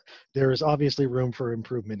 there is obviously room for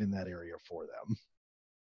improvement in that area for them.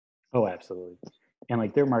 Oh, absolutely. And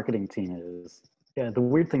like their marketing team is, the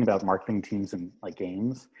weird thing about marketing teams in like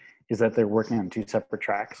games is that they're working on two separate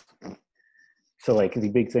tracks. So like the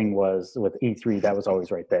big thing was with E3, that was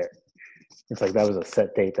always right there. It's like that was a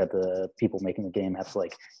set date that the people making the game have to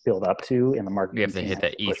like build up to, and the marketing. We have to hit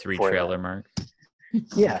that E3 trailer mark.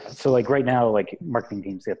 Yeah. So like right now, like marketing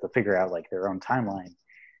teams, they have to figure out like their own timeline,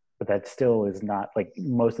 but that still is not like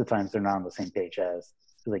most of the times they're not on the same page as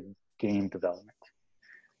like game development.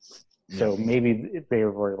 So maybe they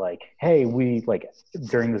were like, hey, we like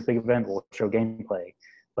during this big event, we'll show gameplay,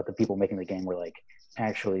 but the people making the game were like,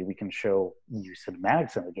 actually, we can show you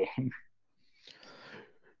cinematics in the game.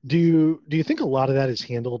 Do you think a lot of that is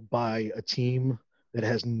handled by a team that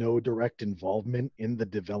has no direct involvement in the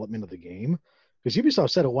development of the game? Because Ubisoft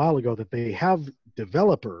said a while ago that they have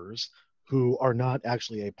developers who are not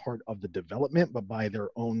actually a part of the development, but by their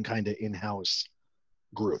own kind of in-house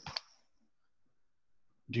group.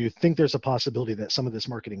 Do you think there's a possibility that some of this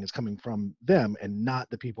marketing is coming from them and not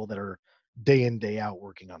the people that are day in, day out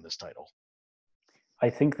working on this title? I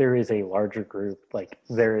think there is a larger group, like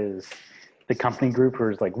there is the company group who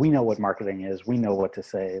is like, we know what marketing is, we know what to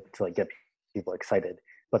say to like get people excited,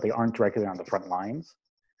 but they aren't directly on the front lines.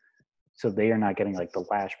 So they are not getting like the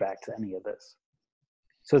lashback to any of this.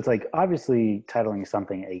 So it's like obviously titling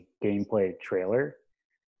something a gameplay trailer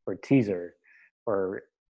or teaser or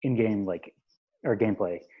in-game like or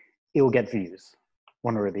gameplay, it will get views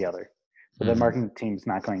one way or the other. But the marketing team's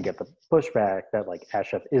not going to get the pushback that like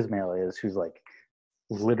Ashraf Ismail is, who's like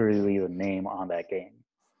literally the name on that game.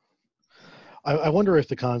 I wonder if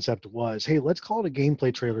the concept was, hey, let's call it a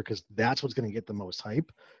gameplay trailer because that's what's going to get the most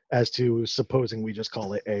hype, as to supposing we just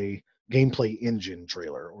call it a gameplay engine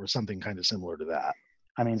trailer or something kind of similar to that.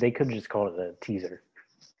 I mean, they could just call it a teaser.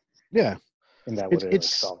 Yeah. And that would have like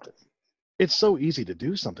solved it. It's so easy to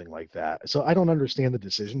do something like that. So I don't understand the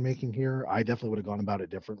decision making here. I definitely would have gone about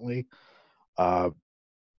it differently.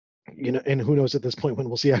 You know, and who knows at this point when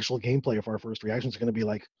we'll see actual gameplay if our first reactions are going to be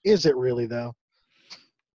like, is it really though?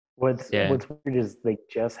 What's weird is they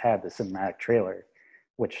just had the cinematic trailer,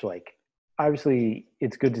 which like obviously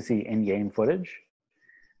it's good to see in-game footage.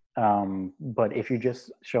 But if you're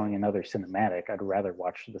just showing another cinematic, I'd rather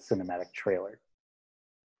watch the cinematic trailer.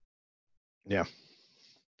 Yeah.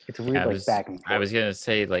 It's a weird back and forth. I was gonna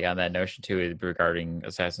say like on that notion too regarding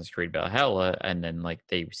Assassin's Creed Valhalla, and then like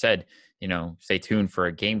they said, you know, stay tuned for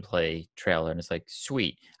a gameplay trailer, and it's like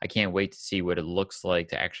sweet. I can't wait to see what it looks like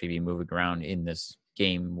to actually be moving around in this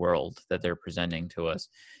game world that they're presenting to us.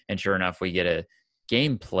 And sure enough, we get a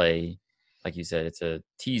gameplay. Like you said, it's a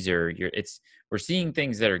teaser. We're seeing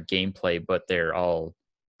things that are gameplay, but they're all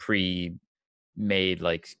pre-made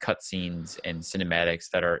like cutscenes and cinematics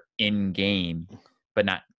that are in game, but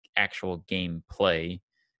not actual gameplay.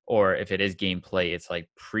 Or if it is gameplay, it's like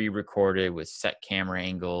pre-recorded with set camera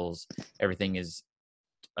angles. Everything is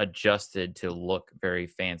adjusted to look very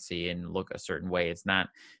fancy and look a certain way. It's not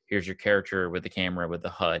here's your character with the camera with the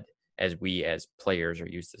HUD as we as players are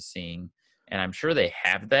used to seeing. And I'm sure they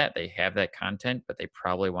have that content, but they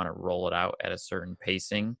probably want to roll it out at a certain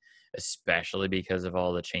pacing, especially because of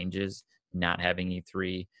all the changes not having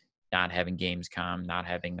E3, not having Gamescom, not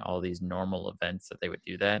having all these normal events that they would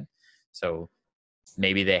do that. So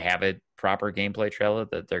maybe they have a proper gameplay trailer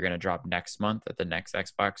that they're going to drop next month at the next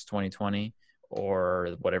Xbox 2020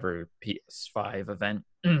 or whatever PS5 event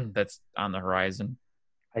that's on the horizon.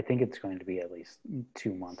 I think it's going to be at least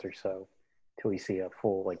 2 months or so till we see a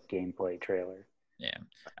full like gameplay trailer. Yeah,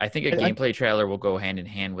 I think a gameplay trailer will go hand in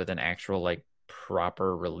hand with an actual like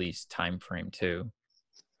proper release time frame too.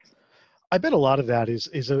 I bet a lot of that is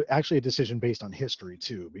actually a decision based on history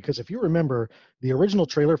too, because if you remember, the original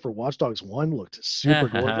trailer for Watch Dogs 1 looked super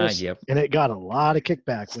gorgeous, Yep. and it got a lot of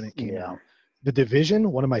kickback when it came out. The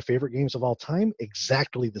Division, one of my favorite games of all time,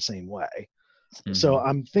 exactly the same way. Mm-hmm. So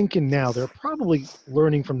I'm thinking now they're probably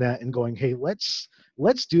learning from that and going, hey, let's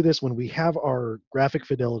do this when we have our graphic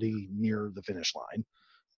fidelity near the finish line.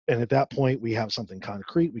 And at that point, we have something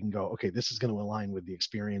concrete. We can go, okay, this is going to align with the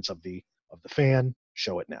experience of the fan.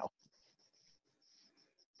 Show it now.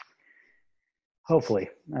 Hopefully,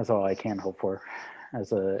 that's all I can hope for.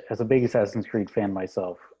 As a big Assassin's Creed fan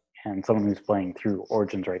myself, and someone who's playing through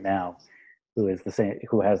Origins right now, who has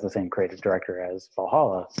the same creative director as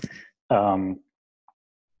Valhalla,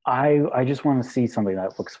 I just want to see something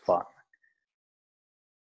that looks fun,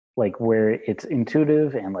 like where it's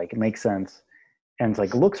intuitive and like it makes sense, and it's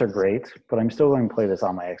like looks are great, but I'm still going to play this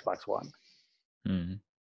on my Xbox One. Mm-hmm.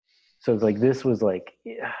 So it's like this was like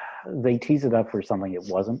they teased it up for something it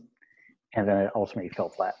wasn't. And then it ultimately fell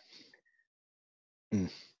flat. Mm.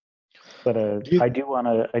 But I do want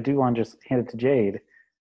to just hand it to Jade.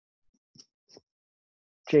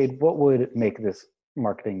 Jade, what would make this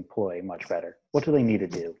marketing ploy much better? What do they need to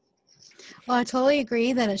do? Well, I totally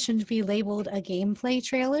agree that it shouldn't be labeled a gameplay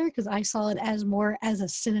trailer because I saw it as more as a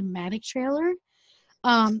cinematic trailer.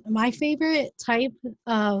 My favorite type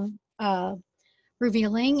of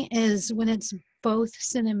revealing is when it's both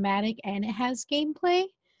cinematic and it has gameplay.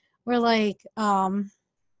 Where like,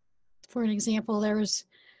 for an example, there was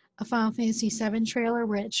a Final Fantasy VII trailer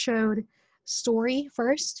where it showed story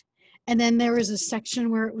first, and then there was a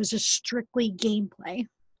section where it was just strictly gameplay.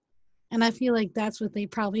 And I feel like that's what they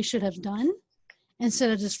probably should have done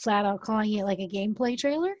instead of just flat out calling it like a gameplay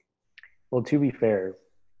trailer. Well, to be fair,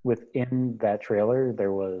 within that trailer,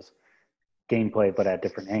 there was gameplay, but at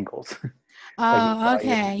different angles. Oh,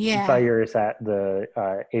 okay, yeah. You saw yours at the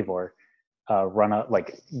Eivor. Run up,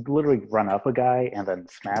 like literally run up a guy and then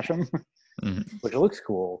smash him, which looks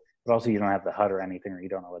cool, but also you don't have the HUD or anything, or you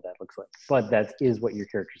don't know what that looks like. But that is what your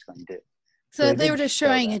character's going to do. So they were just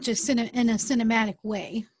showing it just in a cinematic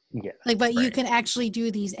way. Yeah. Like, but you can actually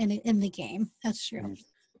do these in the game. That's true.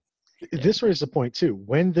 Mm-hmm. This raises a point too.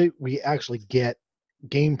 When we actually get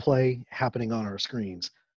gameplay happening on our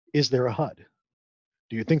screens, is there a HUD?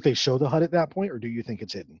 Do you think they show the HUD at that point, or do you think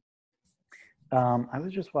it's hidden? I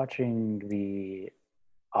was just watching the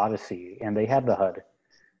Odyssey, and they had the HUD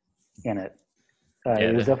in it.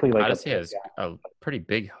 It was definitely like Odyssey has a pretty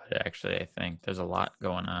big HUD. Actually, I think there's a lot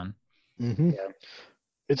going on. Mm-hmm. Yeah.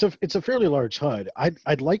 It's a fairly large HUD.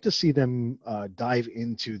 I'd like to see them dive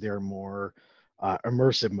into their more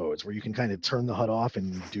immersive modes where you can kind of turn the HUD off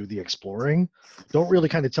and do the exploring. Don't really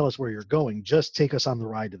kind of tell us where you're going. Just take us on the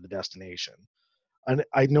ride to the destination. And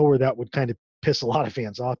I know where that would kind of piss a lot of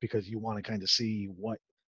fans off because you want to kind of see what,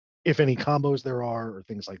 if any, combos there are or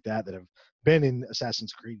things like that have been in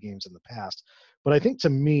Assassin's Creed games in the past. But I think to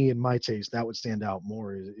me, in my taste, that would stand out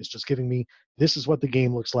more is just giving me, this is what the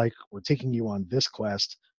game looks like. We're taking you on this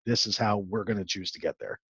quest. This is how we're going to choose to get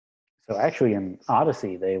there. So actually in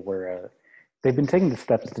Odyssey, they've been taking the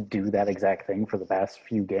steps to do that exact thing for the past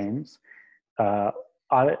few games.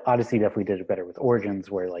 Odyssey definitely did it better with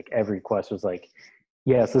Origins, where like every quest was like,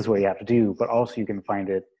 yes, this is what you have to do, but also you can find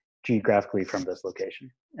it geographically from this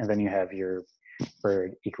location. And then you have your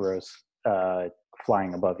bird Icarus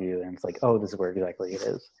flying above you, and it's like, oh, this is where exactly it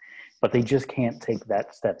is. But they just can't take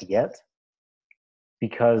that step yet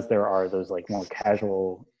because there are those like more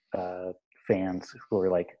casual fans who are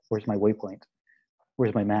like, where's my waypoint?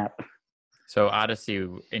 Where's my map? So Odyssey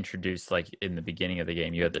introduced, like in the beginning of the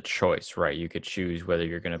game, you had the choice, right? You could choose whether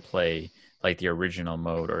you're going to play like the original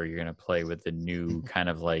mode or you're going to play with the new kind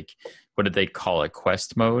of like, what did they call it?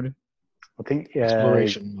 Quest mode? I think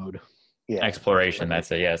exploration mode. Yeah, exploration.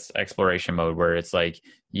 That's it. Yes, exploration mode, where it's like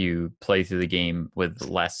you play through the game with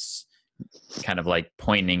less kind of like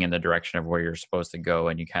pointing in the direction of where you're supposed to go,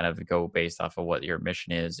 and you kind of go based off of what your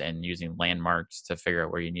mission is and using landmarks to figure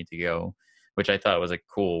out where you need to go, which I thought was a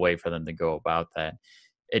cool way for them to go about that.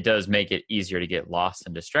 It does make it easier to get lost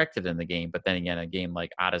and distracted in the game, but then again, a game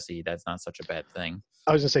like Odyssey, that's not such a bad thing.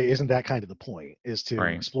 I was going to say, isn't that kind of the point, is to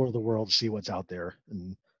explore the world, see what's out there,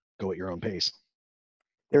 and go at your own pace?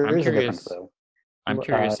 There I'm is a difference, curious. though. I'm Uh,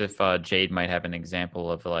 curious if Jade might have an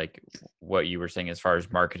example of like what you were saying as far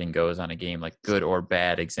as marketing goes on a game, like good or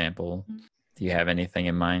bad example. Do you have anything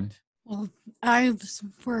in mind? Well,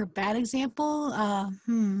 for a bad example, I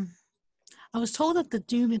was told that the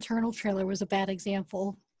Doom Eternal trailer was a bad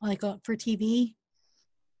example, like for TV.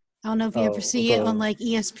 I don't know if you ever oh, see it on the like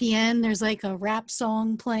ESPN. There's like a rap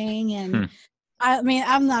song playing, Hmm. and I mean,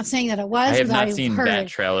 I'm not saying that it I was, have but not I've seen that heard.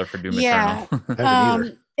 trailer for Doom Eternal. Yeah, I haven't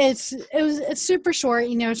either. it's super short.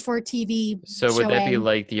 It's for a TV So would that be showing.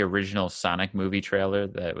 like the original Sonic movie trailer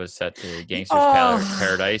that was set to Gangster's Oh,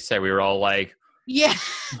 Paradise that we were all like, yeah,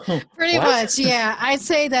 pretty what? much. Yeah, I'd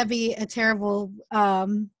say that'd be a terrible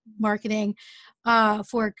marketing.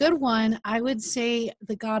 For a good one, I would say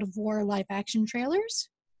the God of War live action trailers.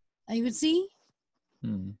 I would see.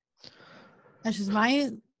 Hmm. That's just my,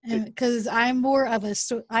 because I'm more of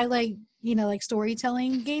I like like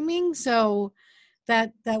storytelling gaming, so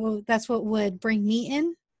that's what would bring me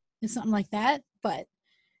in, is something like that. But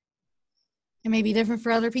it may be different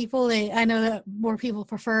for other people. I know that more people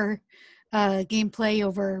prefer gameplay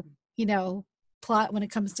over plot when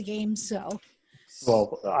it comes to games. So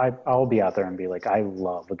well, I'll be out there and be like, I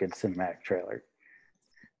love a good cinematic trailer,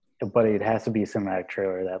 but it has to be a cinematic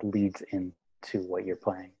trailer that leads into what you're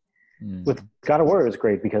playing. Hmm. With God of War, it was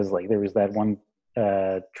great because like there was that one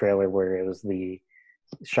trailer where it was the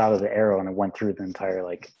shot of the arrow and it went through the entire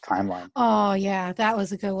like timeline. oh yeah, that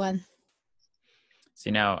was a good one.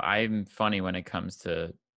 See, now I'm funny when it comes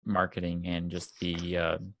to marketing and just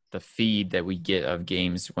the feed that we get of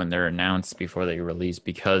games when they're announced before they release.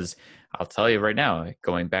 Because I'll tell you right now,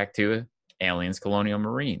 going back to Aliens Colonial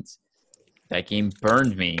Marines, that game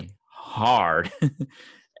burned me hard.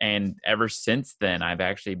 And ever since then, I've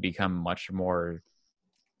actually become much more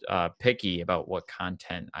picky about what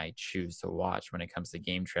content I choose to watch when it comes to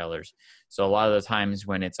game trailers. So a lot of the times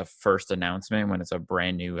when it's a first announcement, when it's a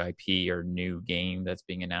brand new IP or new game that's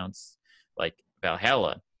being announced, like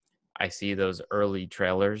Valhalla, I see those early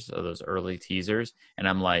trailers or those early teasers, and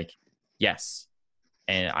I'm like, yes.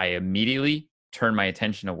 And I immediately turn my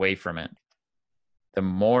attention away from it. The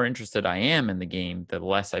more interested I am in the game, the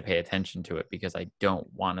less I pay attention to it because I don't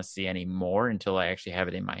want to see any more until I actually have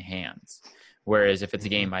it in my hands. Whereas if it's a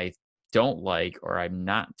game I don't like or I'm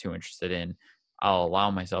not too interested in, I'll allow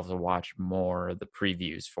myself to watch more of the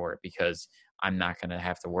previews for it because I'm not going to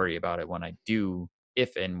have to worry about it when I do,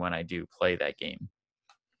 if and when I do play that game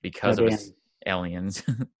Now, because of its Dan, aliens.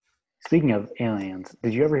 speaking of aliens,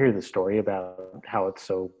 did you ever hear the story about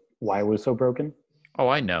why it was so broken? Oh,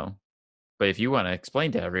 I know. But if you want to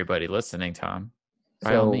explain to everybody listening, Tom,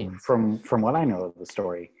 by all So means. from what I know of the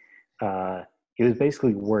story, it was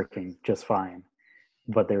basically working just fine,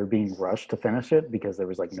 but they were being rushed to finish it because there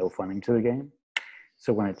was like no funding to the game.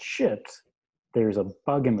 So when it shipped, there's a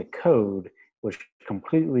bug in the code which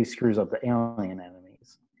completely screws up the alien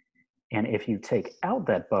enemies. And if you take out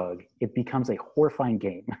that bug, it becomes a horrifying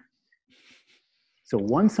game. So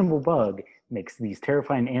one simple bug makes these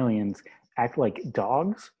terrifying aliens act like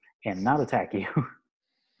dogs and not attack you.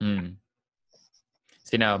 Hmm.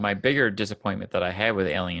 See, now my bigger disappointment that I had with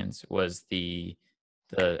Aliens was the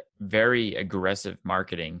very aggressive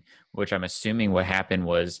marketing, which I'm assuming what happened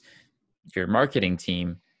was your marketing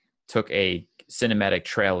team took a cinematic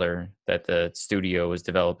trailer that the studio was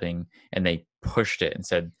developing and they pushed it and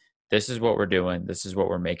said, "This is what we're doing. This is what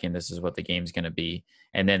we're making. This is what the game's going to be."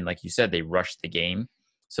 And then, like you said, they rushed the game.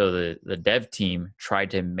 So the dev team tried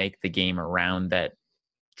to make the game around that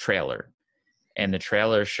trailer, and the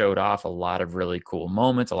trailer showed off a lot of really cool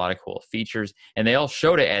moments, a lot of cool features, and they all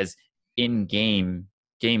showed it as in-game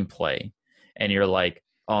gameplay. And you're like,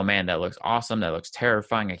 oh man, that looks awesome. That looks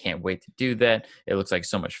terrifying. I can't wait to do that. It looks like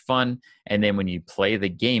so much fun. And then when you play the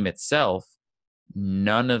game itself,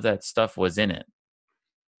 none of that stuff was in it.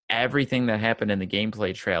 Everything that happened in the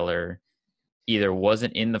gameplay trailer either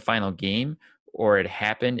wasn't in the final game or it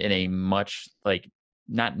happened in a much like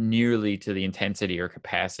not nearly to the intensity or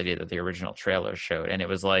capacity that the original trailer showed. And it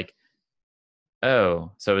was like,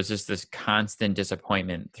 oh, so it's just this constant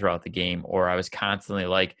disappointment throughout the game, or I was constantly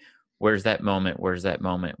like, where's that moment? Where's that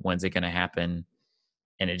moment? When's it going to happen?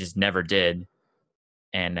 And it just never did.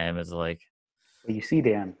 And I was like, But you see,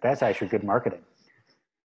 Dan, that's actually good marketing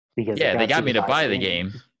because it yeah, they got you got to me to buy buy the the game.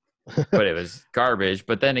 game, but it was garbage.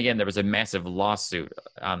 But then again, there was a massive lawsuit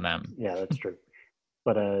on them. Yeah, that's true.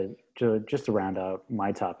 But just to round out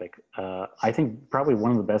my topic, I think probably one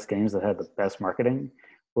of the best games that had the best marketing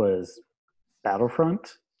was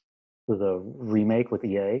Battlefront, the remake with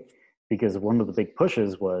EA, because one of the big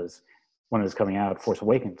pushes was when it was coming out, Force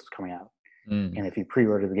Awakens was coming out. Mm. And if you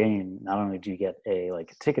pre-order the game, not only do you get a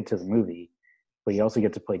ticket to the movie, but you also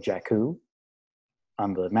get to play Jakku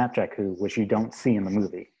on the map Jakku, which you don't see in the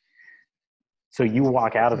movie. So you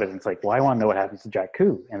walk out of it and it's like, well, I want to know what happens to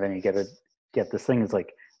Jakku. And then you get this thing. It's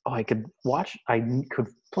like, oh, I could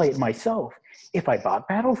play it myself if I bought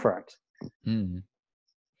Battlefront. Mm.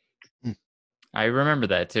 I remember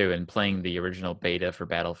that too, and playing the original beta for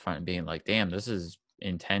Battlefront and being like, damn, this is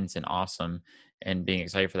intense and awesome, and being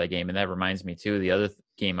excited for that game. And that reminds me too, the other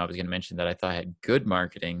game I was going to mention that I thought had good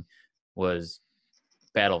marketing was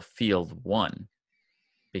Battlefield 1,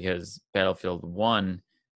 because Battlefield 1,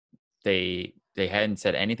 they hadn't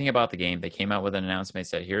said anything about the game. They came out with an announcement. They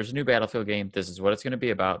said, here's a new Battlefield game. This is what it's going to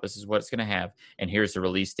be about. This is what it's going to have. And here's the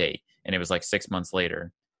release date. And it was like 6 months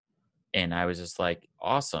later. And I was just like,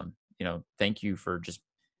 awesome. Thank you for just,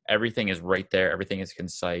 everything is right there. Everything is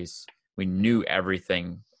concise. We knew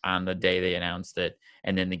everything on the day they announced it.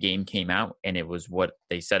 And then the game came out and it was what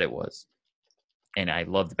they said it was. And I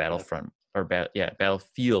loved Battlefront.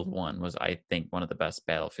 Battlefield 1 was, I think, one of the best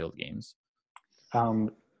Battlefield games.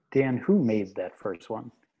 Dan, who made that first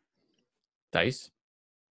one? DICE.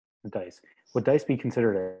 DICE. Would DICE be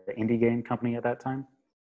considered an indie game company at that time?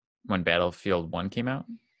 When Battlefield 1 came out?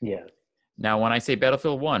 Yeah. Now, when I say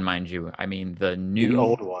Battlefield 1, mind you, I mean the new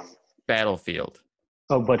old one. Battlefield.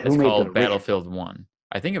 Oh, but who it's made called the Battlefield 1.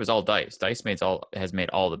 I think it was all DICE. DICE has made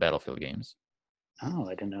all the Battlefield games. Oh,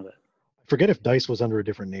 I didn't know that. I forget if DICE was under a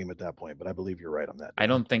different name at that point, but I believe you're right on that. I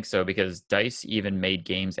don't think so, because DICE even made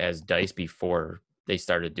games as DICE before they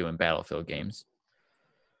started doing Battlefield games.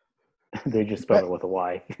 They just spelled it with a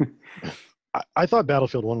Y. I thought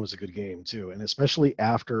Battlefield 1 was a good game too, and especially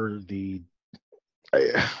after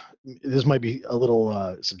this might be a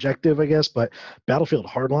little subjective, I guess, but Battlefield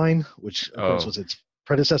Hardline, which of course was its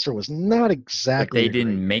predecessor, was not exactly. But they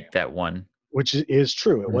didn't make that one. Which is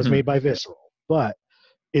true. It was made by Visceral, but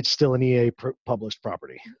it's still an EA published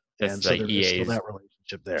property. That's and so there's EA's still that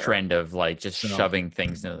relationship there. Trend of like just shoving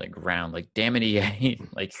things into the ground. Like, damn it, EA.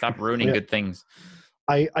 Like, stop ruining good things.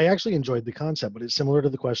 I actually enjoyed the concept, but it's similar to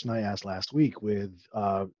the question I asked last week with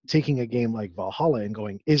taking a game like Valhalla and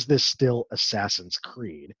going, is this still Assassin's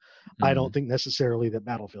Creed? Mm-hmm. I don't think necessarily that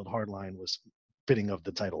Battlefield Hardline was fitting of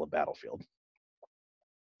the title of Battlefield.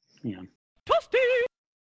 Yeah.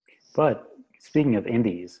 But speaking of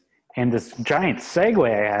indies, and this giant segue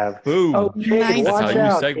I have. Boom. Oh, Jade, watch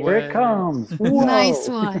out. Here it comes. Whoa. Nice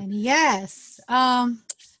one. Yes.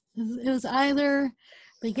 It was either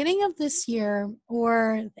beginning of this year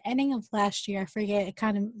or the ending of last year. I forget. It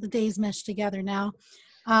kind of, the days meshed together now.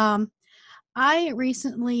 I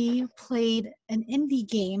recently played an indie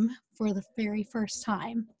game for the very first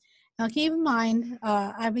time. Now, keep in mind,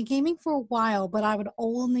 I've been gaming for a while, but I would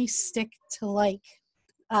only stick to like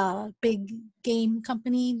big game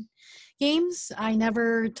company games. I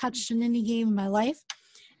never touched an indie game in my life.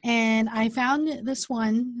 And I found this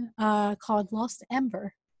one called Lost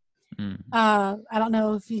Ember. I don't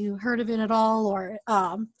know if you heard of it at all, or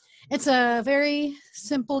it's a very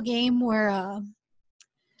simple game where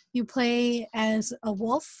you play as a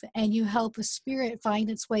wolf and you help a spirit find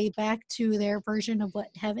its way back to their version of what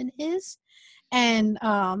heaven is. And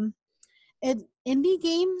indie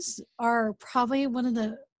games are probably one of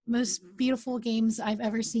the most beautiful games I've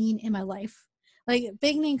ever seen in my life. Like,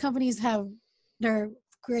 big name companies have their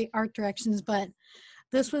great art directions, but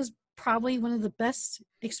this was probably one of the best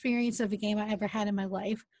experience of a game I ever had in my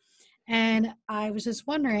life. And I was just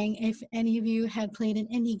wondering if any of you had played an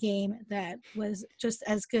indie game that was just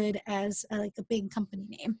as good as like a big company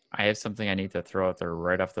name. I have something I need to throw out there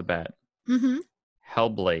right off the bat. Mm-hmm.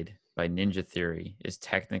 Hellblade by Ninja Theory is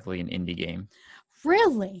technically an indie game.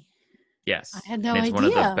 Really? Yes. I had no and it's idea. One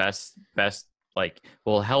of the best, like,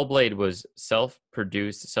 well, Hellblade was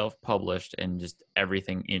self-produced, self-published, and just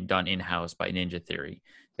everything done in-house by Ninja Theory.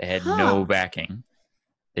 They had no backing.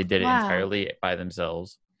 They did it entirely by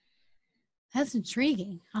themselves. That's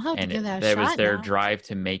intriguing. I'll have to give that a shot. That was their now. drive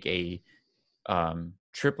to make a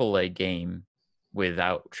AAA game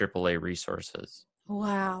without AAA resources.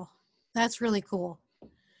 Wow. That's really cool.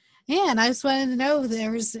 Yeah, and I just wanted to know if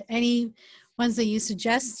there was any ones that you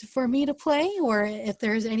suggest for me to play, or if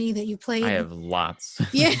there's any that you played. I have lots.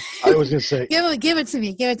 Yeah. I was going to say. Give it to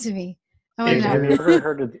me. Give it to me. Have you ever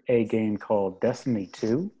heard of a game called Destiny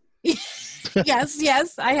 2?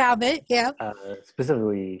 Yes, I have it. Yeah.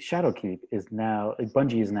 Specifically, Shadowkeep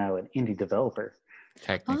Bungie is now an indie developer.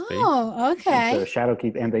 Technically. Oh, okay. And so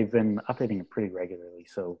Shadowkeep, and they've been updating it pretty regularly.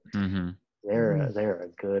 So they're a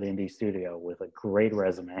good indie studio with a great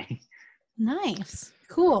resume. Nice.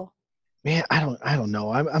 Cool. Man, I don't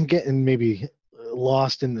know. I'm getting maybe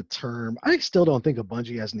lost in the term. I still don't think of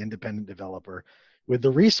Bungie as an independent developer. with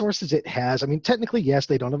the resources it has, I mean, technically, yes,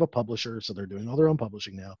 they don't have a publisher, so they're doing all their own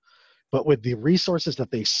publishing now. But with the resources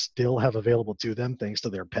that they still have available to them, thanks to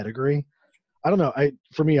their pedigree, I don't know.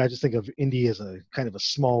 For me, I just think of indie as a kind of a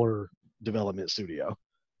smaller development studio.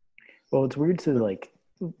 Well, it's weird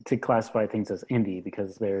to classify things as indie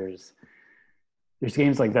because there's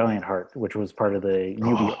games like Valiant Heart, which was part of the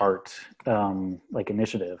UbiArt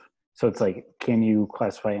initiative. So it's like, can you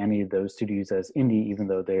classify any of those studios as indie, even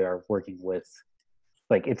though they are working with,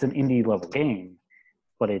 it's an indie level game,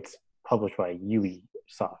 but it's published by Ubisoft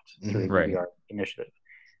through the UbiArt initiative.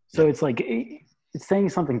 So it's like, it's saying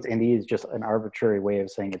something's indie is just an arbitrary way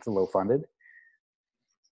of saying it's low funded.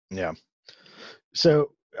 Yeah.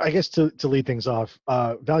 So I guess to lead things off,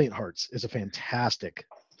 Valiant Hearts is a fantastic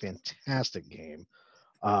game.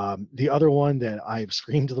 The other one that I've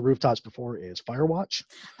screamed to the rooftops before is Firewatch.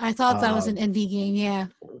 I thought that was an indie game. Yeah.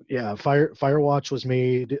 Yeah. Firewatch was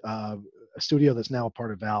made, a studio that's now a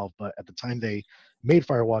part of Valve, but at the time they made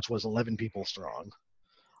Firewatch was 11 people strong.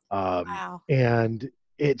 Wow. And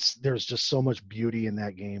there's just so much beauty in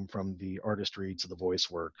that game, from the artistry to the voice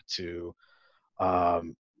work to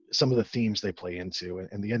some of the themes they play into,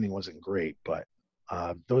 and the ending wasn't great, but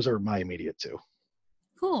those are my immediate two.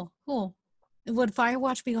 Cool. Would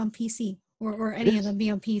Firewatch be on PC or any of them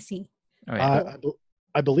be on PC? Oh, yeah.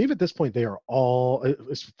 I believe at this point they are all,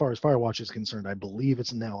 as far as Firewatch is concerned, I believe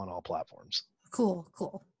it's now on all platforms. Cool.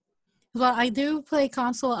 Well, I do play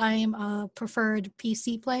console. I am a preferred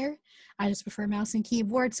PC player. I just prefer mouse and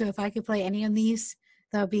keyboard. So if I could play any of these,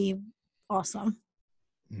 that would be awesome.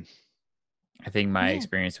 I think my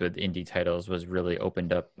experience with indie titles was really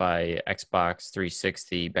opened up by Xbox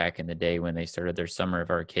 360 back in the day when they started their Summer of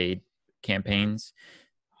Arcade campaigns.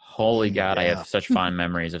 Holy God, I have such fond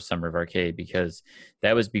memories of Summer of Arcade, because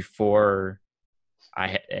that was before I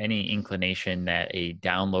had any inclination that a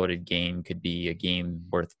downloaded game could be a game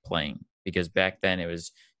worth playing. Because back then it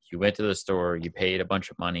was, you went to the store, you paid a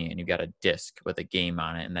bunch of money, and you got a disc with a game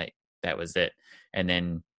on it, and that was it. And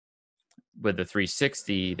then with the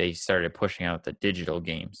 360, they started pushing out the digital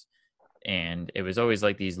games, and it was always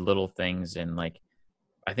like these little things. And like,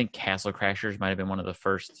 I think Castle Crashers might have been one of the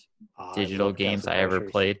first digital games I ever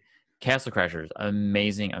played. Castle Crashers,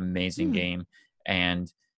 amazing game.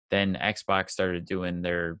 And then Xbox started doing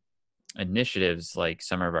their initiatives like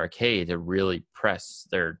Summer of Arcade to really press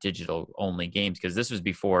their digital only games, because this was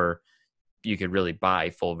before you could really buy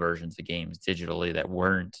full versions of games digitally that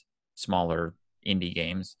weren't smaller indie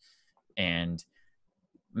games. And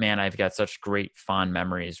man, I've got such great fond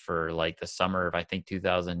memories for like the summer of, I think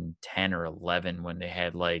 2010 or 11, when they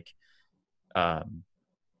had like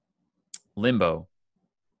Limbo.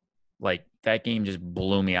 Like, that game just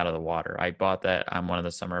blew me out of the water. I bought that on one of the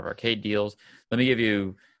Summer of Arcade deals. Let me give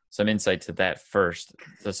you some insight to that first.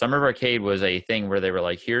 The Summer of Arcade was a thing where they were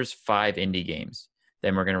like, here's 5 indie games.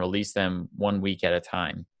 Then we're going to release them 1 week at a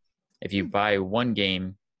time. If you buy 1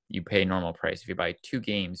 game, you pay normal price. If you buy 2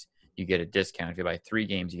 games, you get a discount. If you buy 3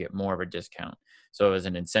 games, you get more of a discount. So it was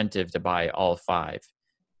an incentive to buy all 5.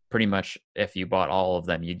 Pretty much, if you bought all of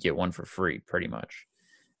them, you'd get one for free, pretty much.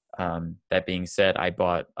 That being said, I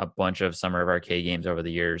bought a bunch of Summer of Arcade games over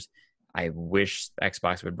the years. I wish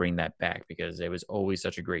Xbox would bring that back, because it was always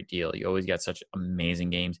such a great deal. You always got such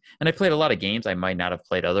amazing games. And I played a lot of games I might not have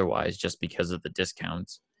played otherwise just because of the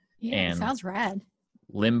discounts. Yeah, and it sounds rad.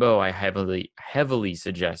 Limbo, I heavily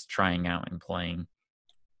suggest trying out and playing.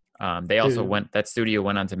 They also that studio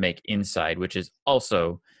went on to make Inside, which is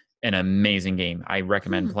also an amazing game. I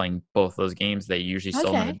recommend playing both those games. They usually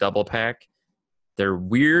sell them in a double pack. They're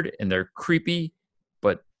weird and they're creepy,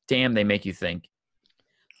 but damn, they make you think.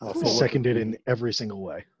 Seconded in every single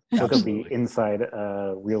way. Look at the Inside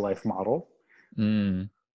real life model.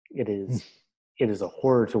 It is a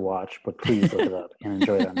horror to watch, but please look it up and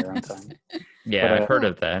enjoy it on your own time. Yeah, I've heard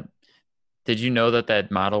of that. Did you know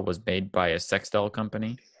that model was made by a sex doll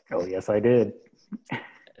company? Oh, yes, I did.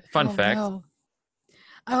 Fun fact. No.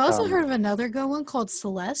 I've also heard of another good one called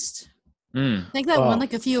Celeste. I think that won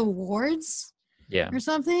like a few awards. Yeah. Or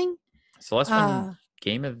something. Celeste won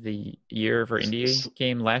Game of the Year for indie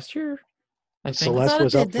game last year, I think. Celeste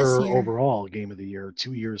was up for overall Game of the Year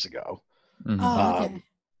 2 years ago. Okay.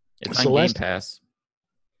 It's on Game Pass.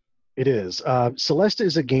 It is. Celeste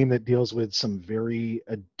is a game that deals with some very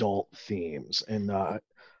adult themes and a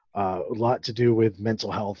lot to do with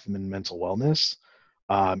mental health and mental wellness.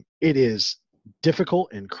 It is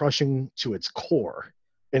difficult and crushing to its core,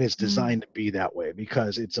 and it's designed to be that way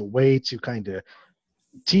because it's a way to kind of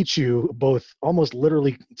teach you both almost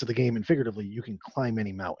literally to the game and figuratively you can climb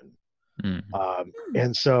any mountain.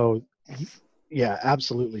 And so, yeah,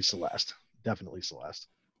 absolutely Celeste. Definitely Celeste.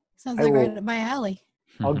 Sounds I like will- right up my alley.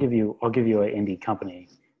 I'll give you an indie company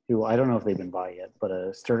who I don't know if they've been by yet,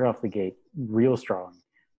 but started off the gate real strong.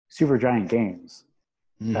 Supergiant Games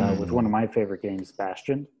with one of my favorite games,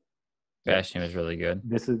 Bastion. Bastion was really good.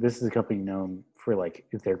 This is a company known for like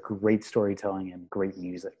their great storytelling and great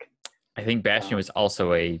music. I think Bastion was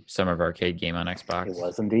also a summer arcade game on Xbox. It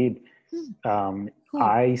was indeed. Cool.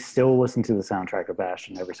 I still listen to the soundtrack of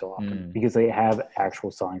Bastion every so often because they have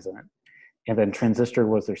actual songs in it. And then Transistor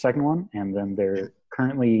was their second one, and then they're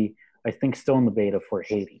currently, I think, still in the beta for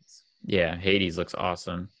Hades. Yeah, Hades looks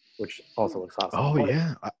awesome. Which also looks awesome. Oh,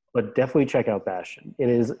 yeah. But definitely check out Bastion. It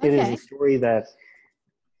is a story that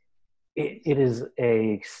it is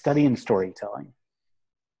a study in storytelling.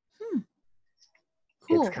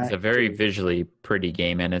 Cool. It's a very visually pretty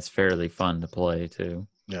game, and it's fairly fun to play too.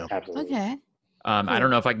 Yeah, absolutely. Okay. I don't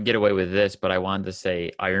know if I can get away with this, but I wanted to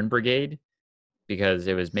say Iron Brigade because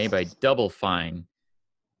it was made by Double Fine,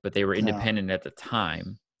 but they were independent at the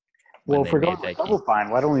time. Well, if we're going with Double Fine,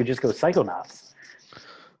 why don't we just go Psychonauts?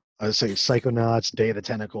 I would say Psychonauts, Day of the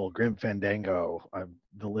Tentacle, Grim Fandango.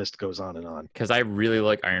 The list goes on and on. Because I really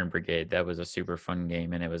like Iron Brigade. That was a super fun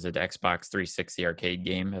game, and it was an Xbox 360 arcade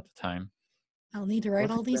game at the time. I'll need to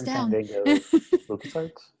write all these down.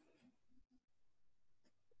 LucasArts?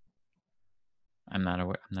 I'm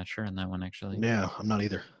not sure on that one actually. Yeah, I'm not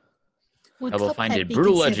either. Double Fine did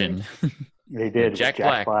Brutal Legend. They did. Jack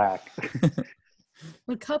Black.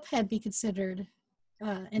 Would Cuphead be considered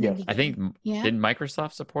an indie game? I think didn't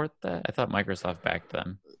Microsoft support that? I thought Microsoft backed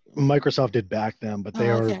them. Microsoft did back them, but they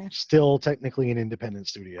are still technically an independent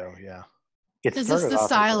studio. Yeah. Because the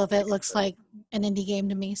style of it looks like an indie game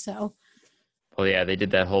to me. So. Well, yeah, they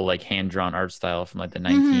did that whole like hand-drawn art style from like the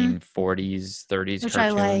 1940s, 30s which cartoons. I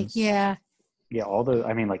like. Yeah. Yeah,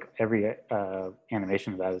 like every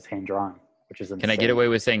animation of that is hand-drawn, which is insane. Can I get away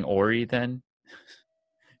with saying Ori then?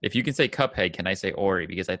 If you can say Cuphead, can I say Ori?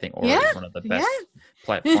 Because I think Ori is one of the best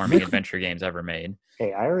platforming adventure games ever made.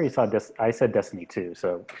 Hey, I already saw I said Destiny 2,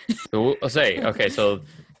 so I'll say, okay, so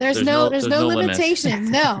there's no limitations.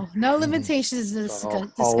 No limitations in this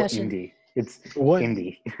discussion. All indie. It's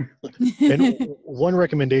indie. And one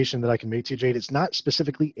recommendation that I can make to you, Jade, it's not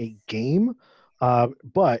specifically a game,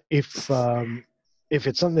 but if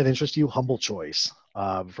it's something that interests you, Humble Choice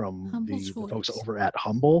from the folks over at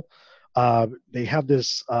Humble. They have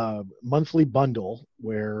this monthly bundle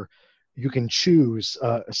where you can choose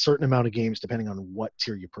a certain amount of games depending on what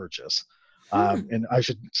tier you purchase. And I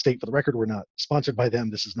should state for the record, we're not sponsored by them.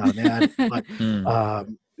 This is not an ad, but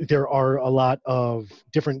there are a lot of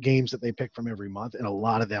different games that they pick from every month, and a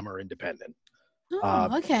lot of them are independent.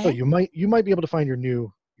 Okay. So you might be able to find your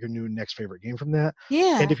new next favorite game from that.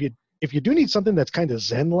 Yeah. And if you do need something that's kind of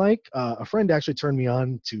Zen-like, a friend actually turned me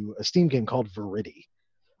on to a Steam game called Viridi.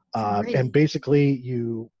 And basically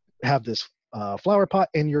you have this flower pot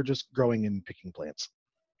and you're just growing and picking plants.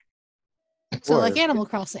 So like Animal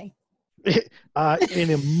Crossing.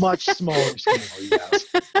 In a much smaller scale, yes.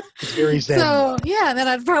 It's very zen. So yeah, then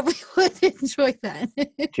I'd probably would enjoy that.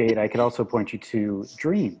 Jade, I could also point you to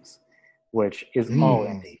Dreams, which is all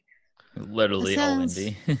indie. Literally all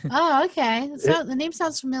indie. Oh, okay. The name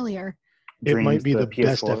sounds familiar. It might be the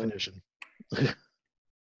best definition.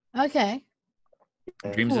 Okay.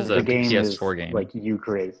 Dreams is a PS4 game. Like you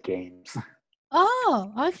create games.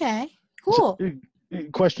 Oh, okay. Cool. So,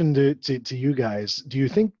 question to you guys: do you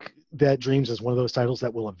think that Dreams is one of those titles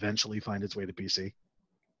that will eventually find its way to PC?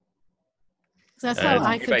 That's how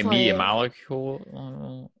I could play Media it.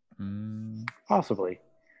 Molecule. Possibly.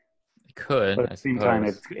 It could. But at the same time,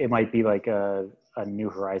 it might be like a New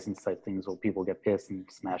Horizons type things where people get pissed and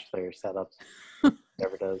smash their setups.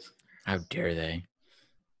 Never does. How dare they?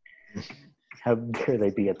 How dare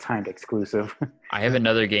they be a timed exclusive? I have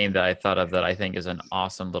another game that I thought of that I think is an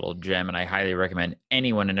awesome little gem, and I highly recommend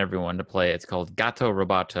anyone and everyone to play. It's called Gato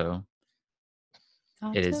Roboto.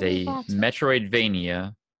 It is a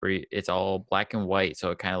Metroidvania where it's all black and white,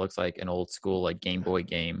 so it kind of looks like an old school like Game Boy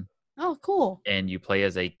game. Oh, cool. And you play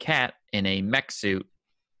as a cat in a mech suit,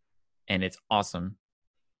 and it's awesome.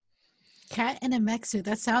 Cat in a mech suit.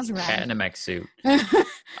 That sounds rad. Cat in a mech suit.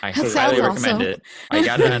 I That highly sounds recommend awesome. it. I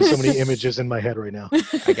got it on So many images in my head right now.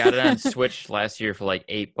 I got it on Switch last year for like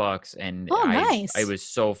 $8, and nice. it was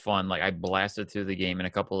so fun. Like I blasted through the game in a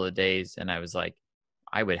couple of days, and I was like,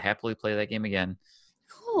 I would happily play that game again.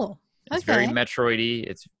 Cool. It's very Metroid-y.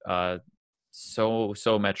 It's so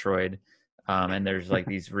Metroid. And there's like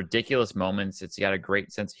these ridiculous moments. It's got a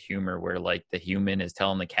great sense of humor where like the human is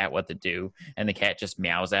telling the cat what to do, and the cat just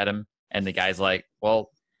meows at him, and the guy's like,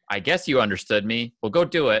 well, I guess you understood me. Well, go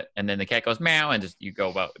do it. And then the cat goes meow, and just you go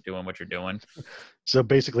about doing what you're doing. So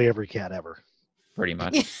basically every cat ever. Pretty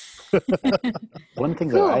much. One thing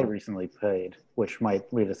that I recently played, which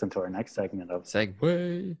might lead us into our next segment of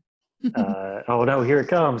Segway. oh no, here it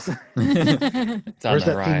comes. It's on Where's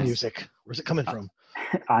the that theme rise. music? Where's it coming from?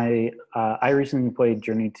 I recently played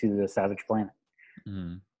Journey to the Savage Planet,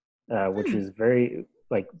 which is very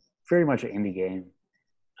much an indie game,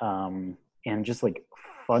 and just like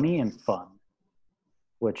funny and fun,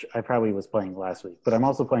 which I probably was playing last week. But I'm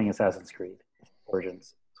also playing Assassin's Creed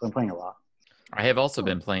Origins, so I'm playing a lot. I have also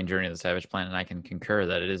been playing Journey to the Savage Planet, and I can concur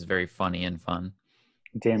that it is very funny and fun.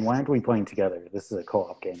 Dan, why aren't we playing together? This is a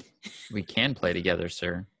co-op game. We can play together,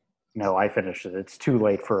 sir. No, I finished it. It's too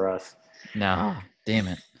late for us. No, damn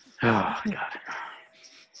it. Oh, God.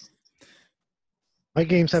 My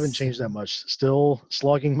games haven't changed that much. Still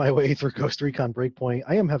slogging my way through Ghost Recon Breakpoint.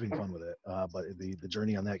 I am having fun with it, but the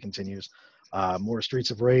journey on that continues. More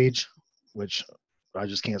Streets of Rage, which I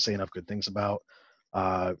just can't say enough good things about.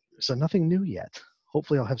 So nothing new yet.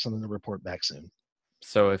 Hopefully I'll have something to report back soon.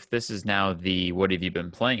 So if this is now the what have you been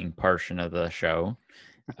playing portion of the show,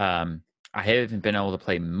 I haven't been able to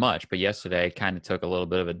play much, but yesterday I kind of took a little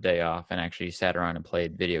bit of a day off and actually sat around and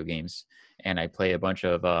played video games. And I played a bunch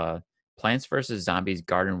of Plants vs. Zombies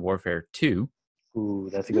Garden Warfare 2. Ooh,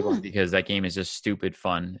 that's a good one. Because that game is just stupid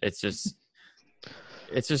fun. It's just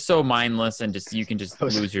so mindless, and just you can just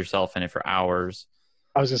lose yourself in it for hours.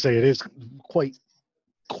 I was gonna say it is quite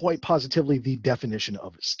positively the definition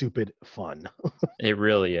of stupid fun. It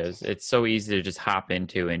really is. It's so easy to just hop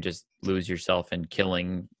into and just lose yourself in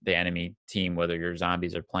killing the enemy team, whether you're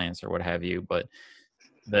zombies or plants or what have you. But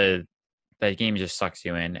that game just sucks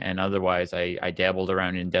you in. And otherwise, I dabbled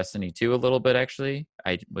around in Destiny 2 a little bit, actually.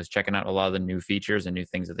 I was checking out a lot of the new features and new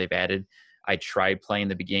things that they've added. I tried playing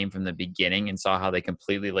the game from the beginning and saw how they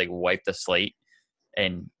completely wiped the slate.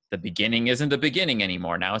 And the beginning isn't the beginning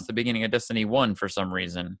anymore. Now it's the beginning of Destiny 1 for some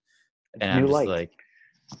reason. And I'm just like,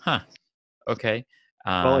 huh, okay.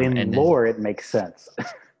 Well, in lore, it makes sense.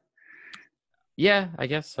 Yeah, I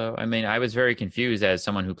guess so. I mean, I was very confused as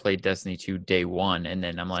someone who played Destiny 2 day one. And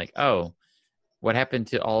then I'm like, oh, what happened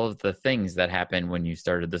to all of the things that happened when you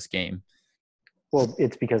started this game? Well,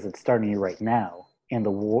 it's because it's starting right now. And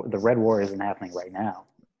the Red War isn't happening right now.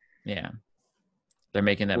 Yeah. They're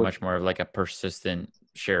making that much more of a persistent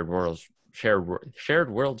shared world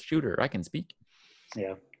shooter. I can speak.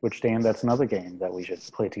 Yeah, which, Dan, that's another game that we should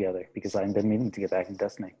play together because I've been meaning to get back in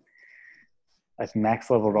Destiny. I've max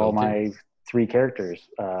leveled all my 3 characters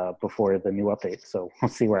before the new update, so we'll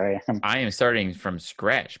see where I am. I am starting from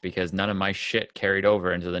scratch because none of my shit carried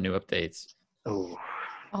over into the new updates. Oh.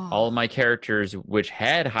 All of my characters, which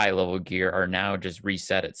had high level gear, are now just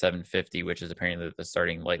reset at 750, which is apparently the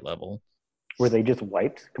starting light level. Were they just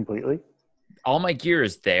wiped completely? All my gear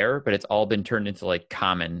is there, but it's all been turned into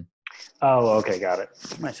common. Oh, okay, got it.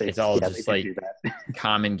 It's all just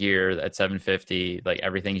common gear at 750.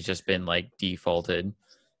 Everything's just been defaulted.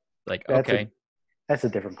 That's a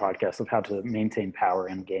different podcast of how to maintain power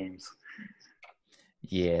in games.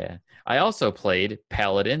 Yeah. I also played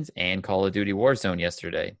Paladins and Call of Duty Warzone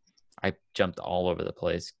yesterday. I jumped all over the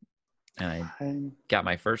place, and I got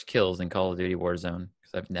my first kills in Call of Duty Warzone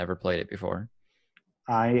because I've never played it before.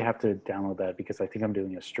 I have to download that because I think I'm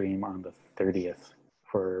doing a stream on the 30th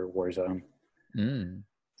for Warzone.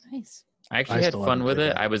 Nice. I actually had fun with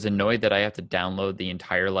it. I was annoyed that I have to download the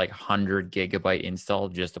entire 100 gigabyte install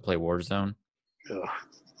just to play Warzone.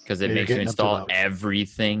 Because it makes you install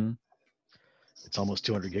everything. It's almost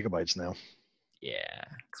 200 gigabytes now. Yeah,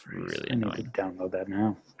 it's really annoying. I need to download that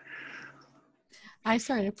now. I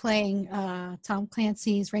started playing Tom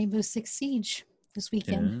Clancy's Rainbow Six Siege this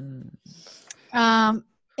weekend. I'm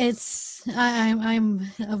a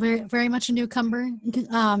very much a newcomer.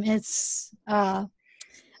 I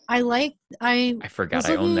forgot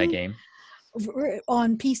I own that game.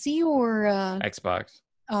 On PC or Xbox.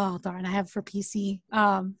 Oh darn! I have it for PC.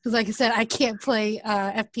 Because like I said, I can't play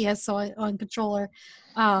FPS on controller.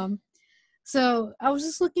 So I was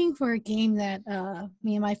just looking for a game that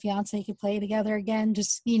me and my fiance could play together again.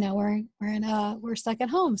 Just we're stuck at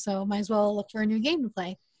home, so might as well look for a new game to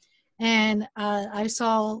play. And I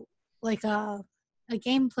saw a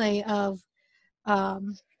gameplay of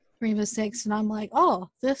Rainbow Six, and I'm like, oh,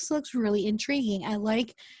 this looks really intriguing. I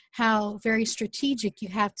like how very strategic you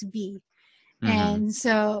have to be. Mm-hmm. And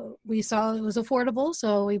so we saw it was affordable,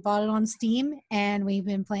 so we bought it on Steam, and we've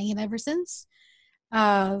been playing it ever since.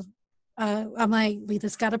 I'm like, we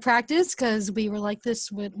just got to practice because we were like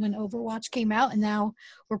this when Overwatch came out, and now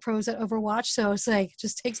we're pros at Overwatch, so it's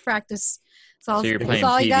just takes practice. So you're playing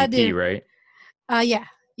PvP, right? Yeah.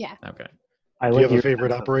 Okay. Do you have a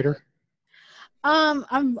favorite operator?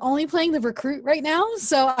 I'm only playing the recruit right now,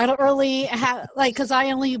 so I don't really have because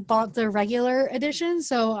I only bought the regular edition,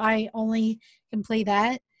 so I only can play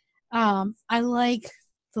that. I like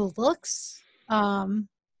the looks. I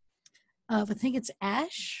think it's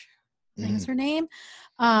Ash. I think is her name.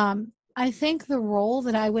 I think the role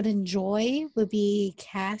that I would enjoy would be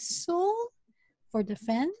Castle for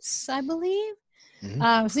defense, I believe.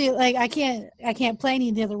 See, like I can't play any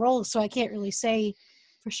of the other roles, so I can't really say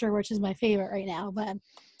for sure which is my favorite right now. But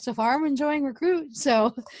so far, I'm enjoying recruit,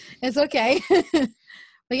 so it's okay.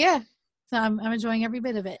 But yeah, so I'm enjoying every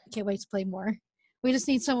bit of it. Can't wait to play more. We just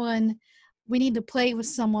need someone. We need to play with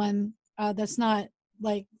someone that's not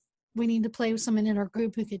like. We need to play with someone in our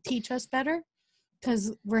group who could teach us better,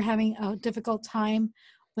 because we're having a difficult time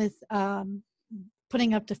with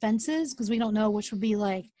putting up defenses because we don't know which would be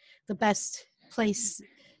like the best place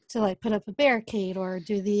to like put up a barricade or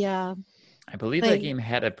do the I believe that game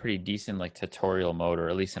had a pretty decent like tutorial mode, or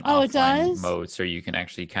at least an it offline does? mode, so you can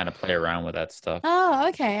actually kind of play around with that stuff. Oh,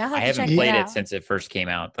 okay. I'll have I to haven't check played it it out. since it first came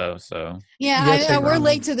out, though. So yeah, we're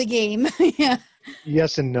late to the game. Yeah.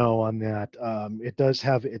 Yes and no on that. It does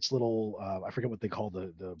have its little, I forget what they call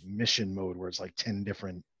the mission mode, where it's like 10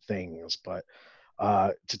 different things, but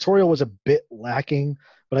tutorial was a bit lacking.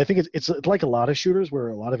 But I think it's like a lot of shooters where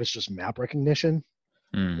a lot of it's just map recognition.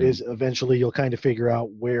 Is eventually you'll kind of figure out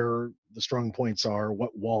where the strong points are,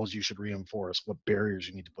 what walls you should reinforce, what barriers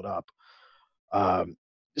you need to put up.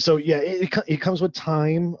 So yeah, it comes with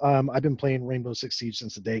time. I've been playing Rainbow Six Siege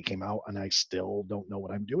since the day it came out, and I still don't know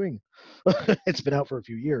what I'm doing. It's been out for a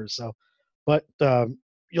few years, so but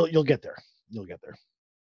you'll get there. You'll get there.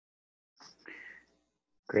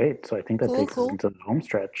 Great. So I think that takes us Cool. into the home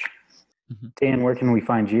stretch. Dan, where can we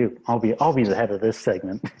find you? I'll be the head of this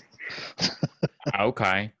segment.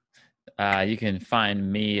 Okay. You can find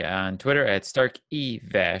me on Twitter at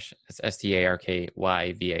StarkEvash. That's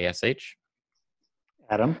StarkYvash.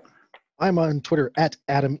 Adam? I'm on Twitter at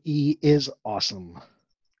Adam E is awesome.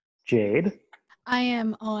 Jade? I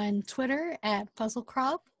am on Twitter at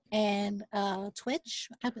PuzzleCrop and Twitch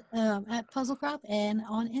at PuzzleCrop, and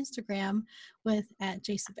on Instagram with at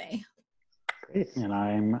JaceBay. Great. And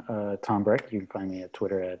I'm Tom Breck. You can find me at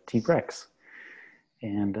Twitter at TBrex.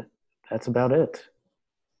 And that's about it.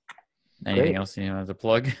 Anything else you want to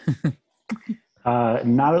plug?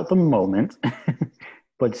 Not at the moment,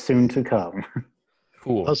 but soon to come.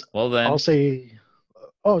 Cool. Well then, I'll say.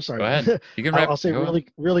 Oh, sorry. Go ahead. You can wrap. I'll say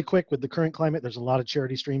really quick. With the current climate, there's a lot of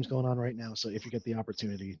charity streams going on right now. So if you get the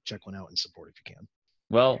opportunity, check one out and support if you can.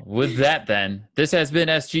 Well, with that, then this has been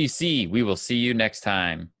SGC. We will see you next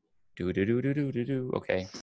time. Okay.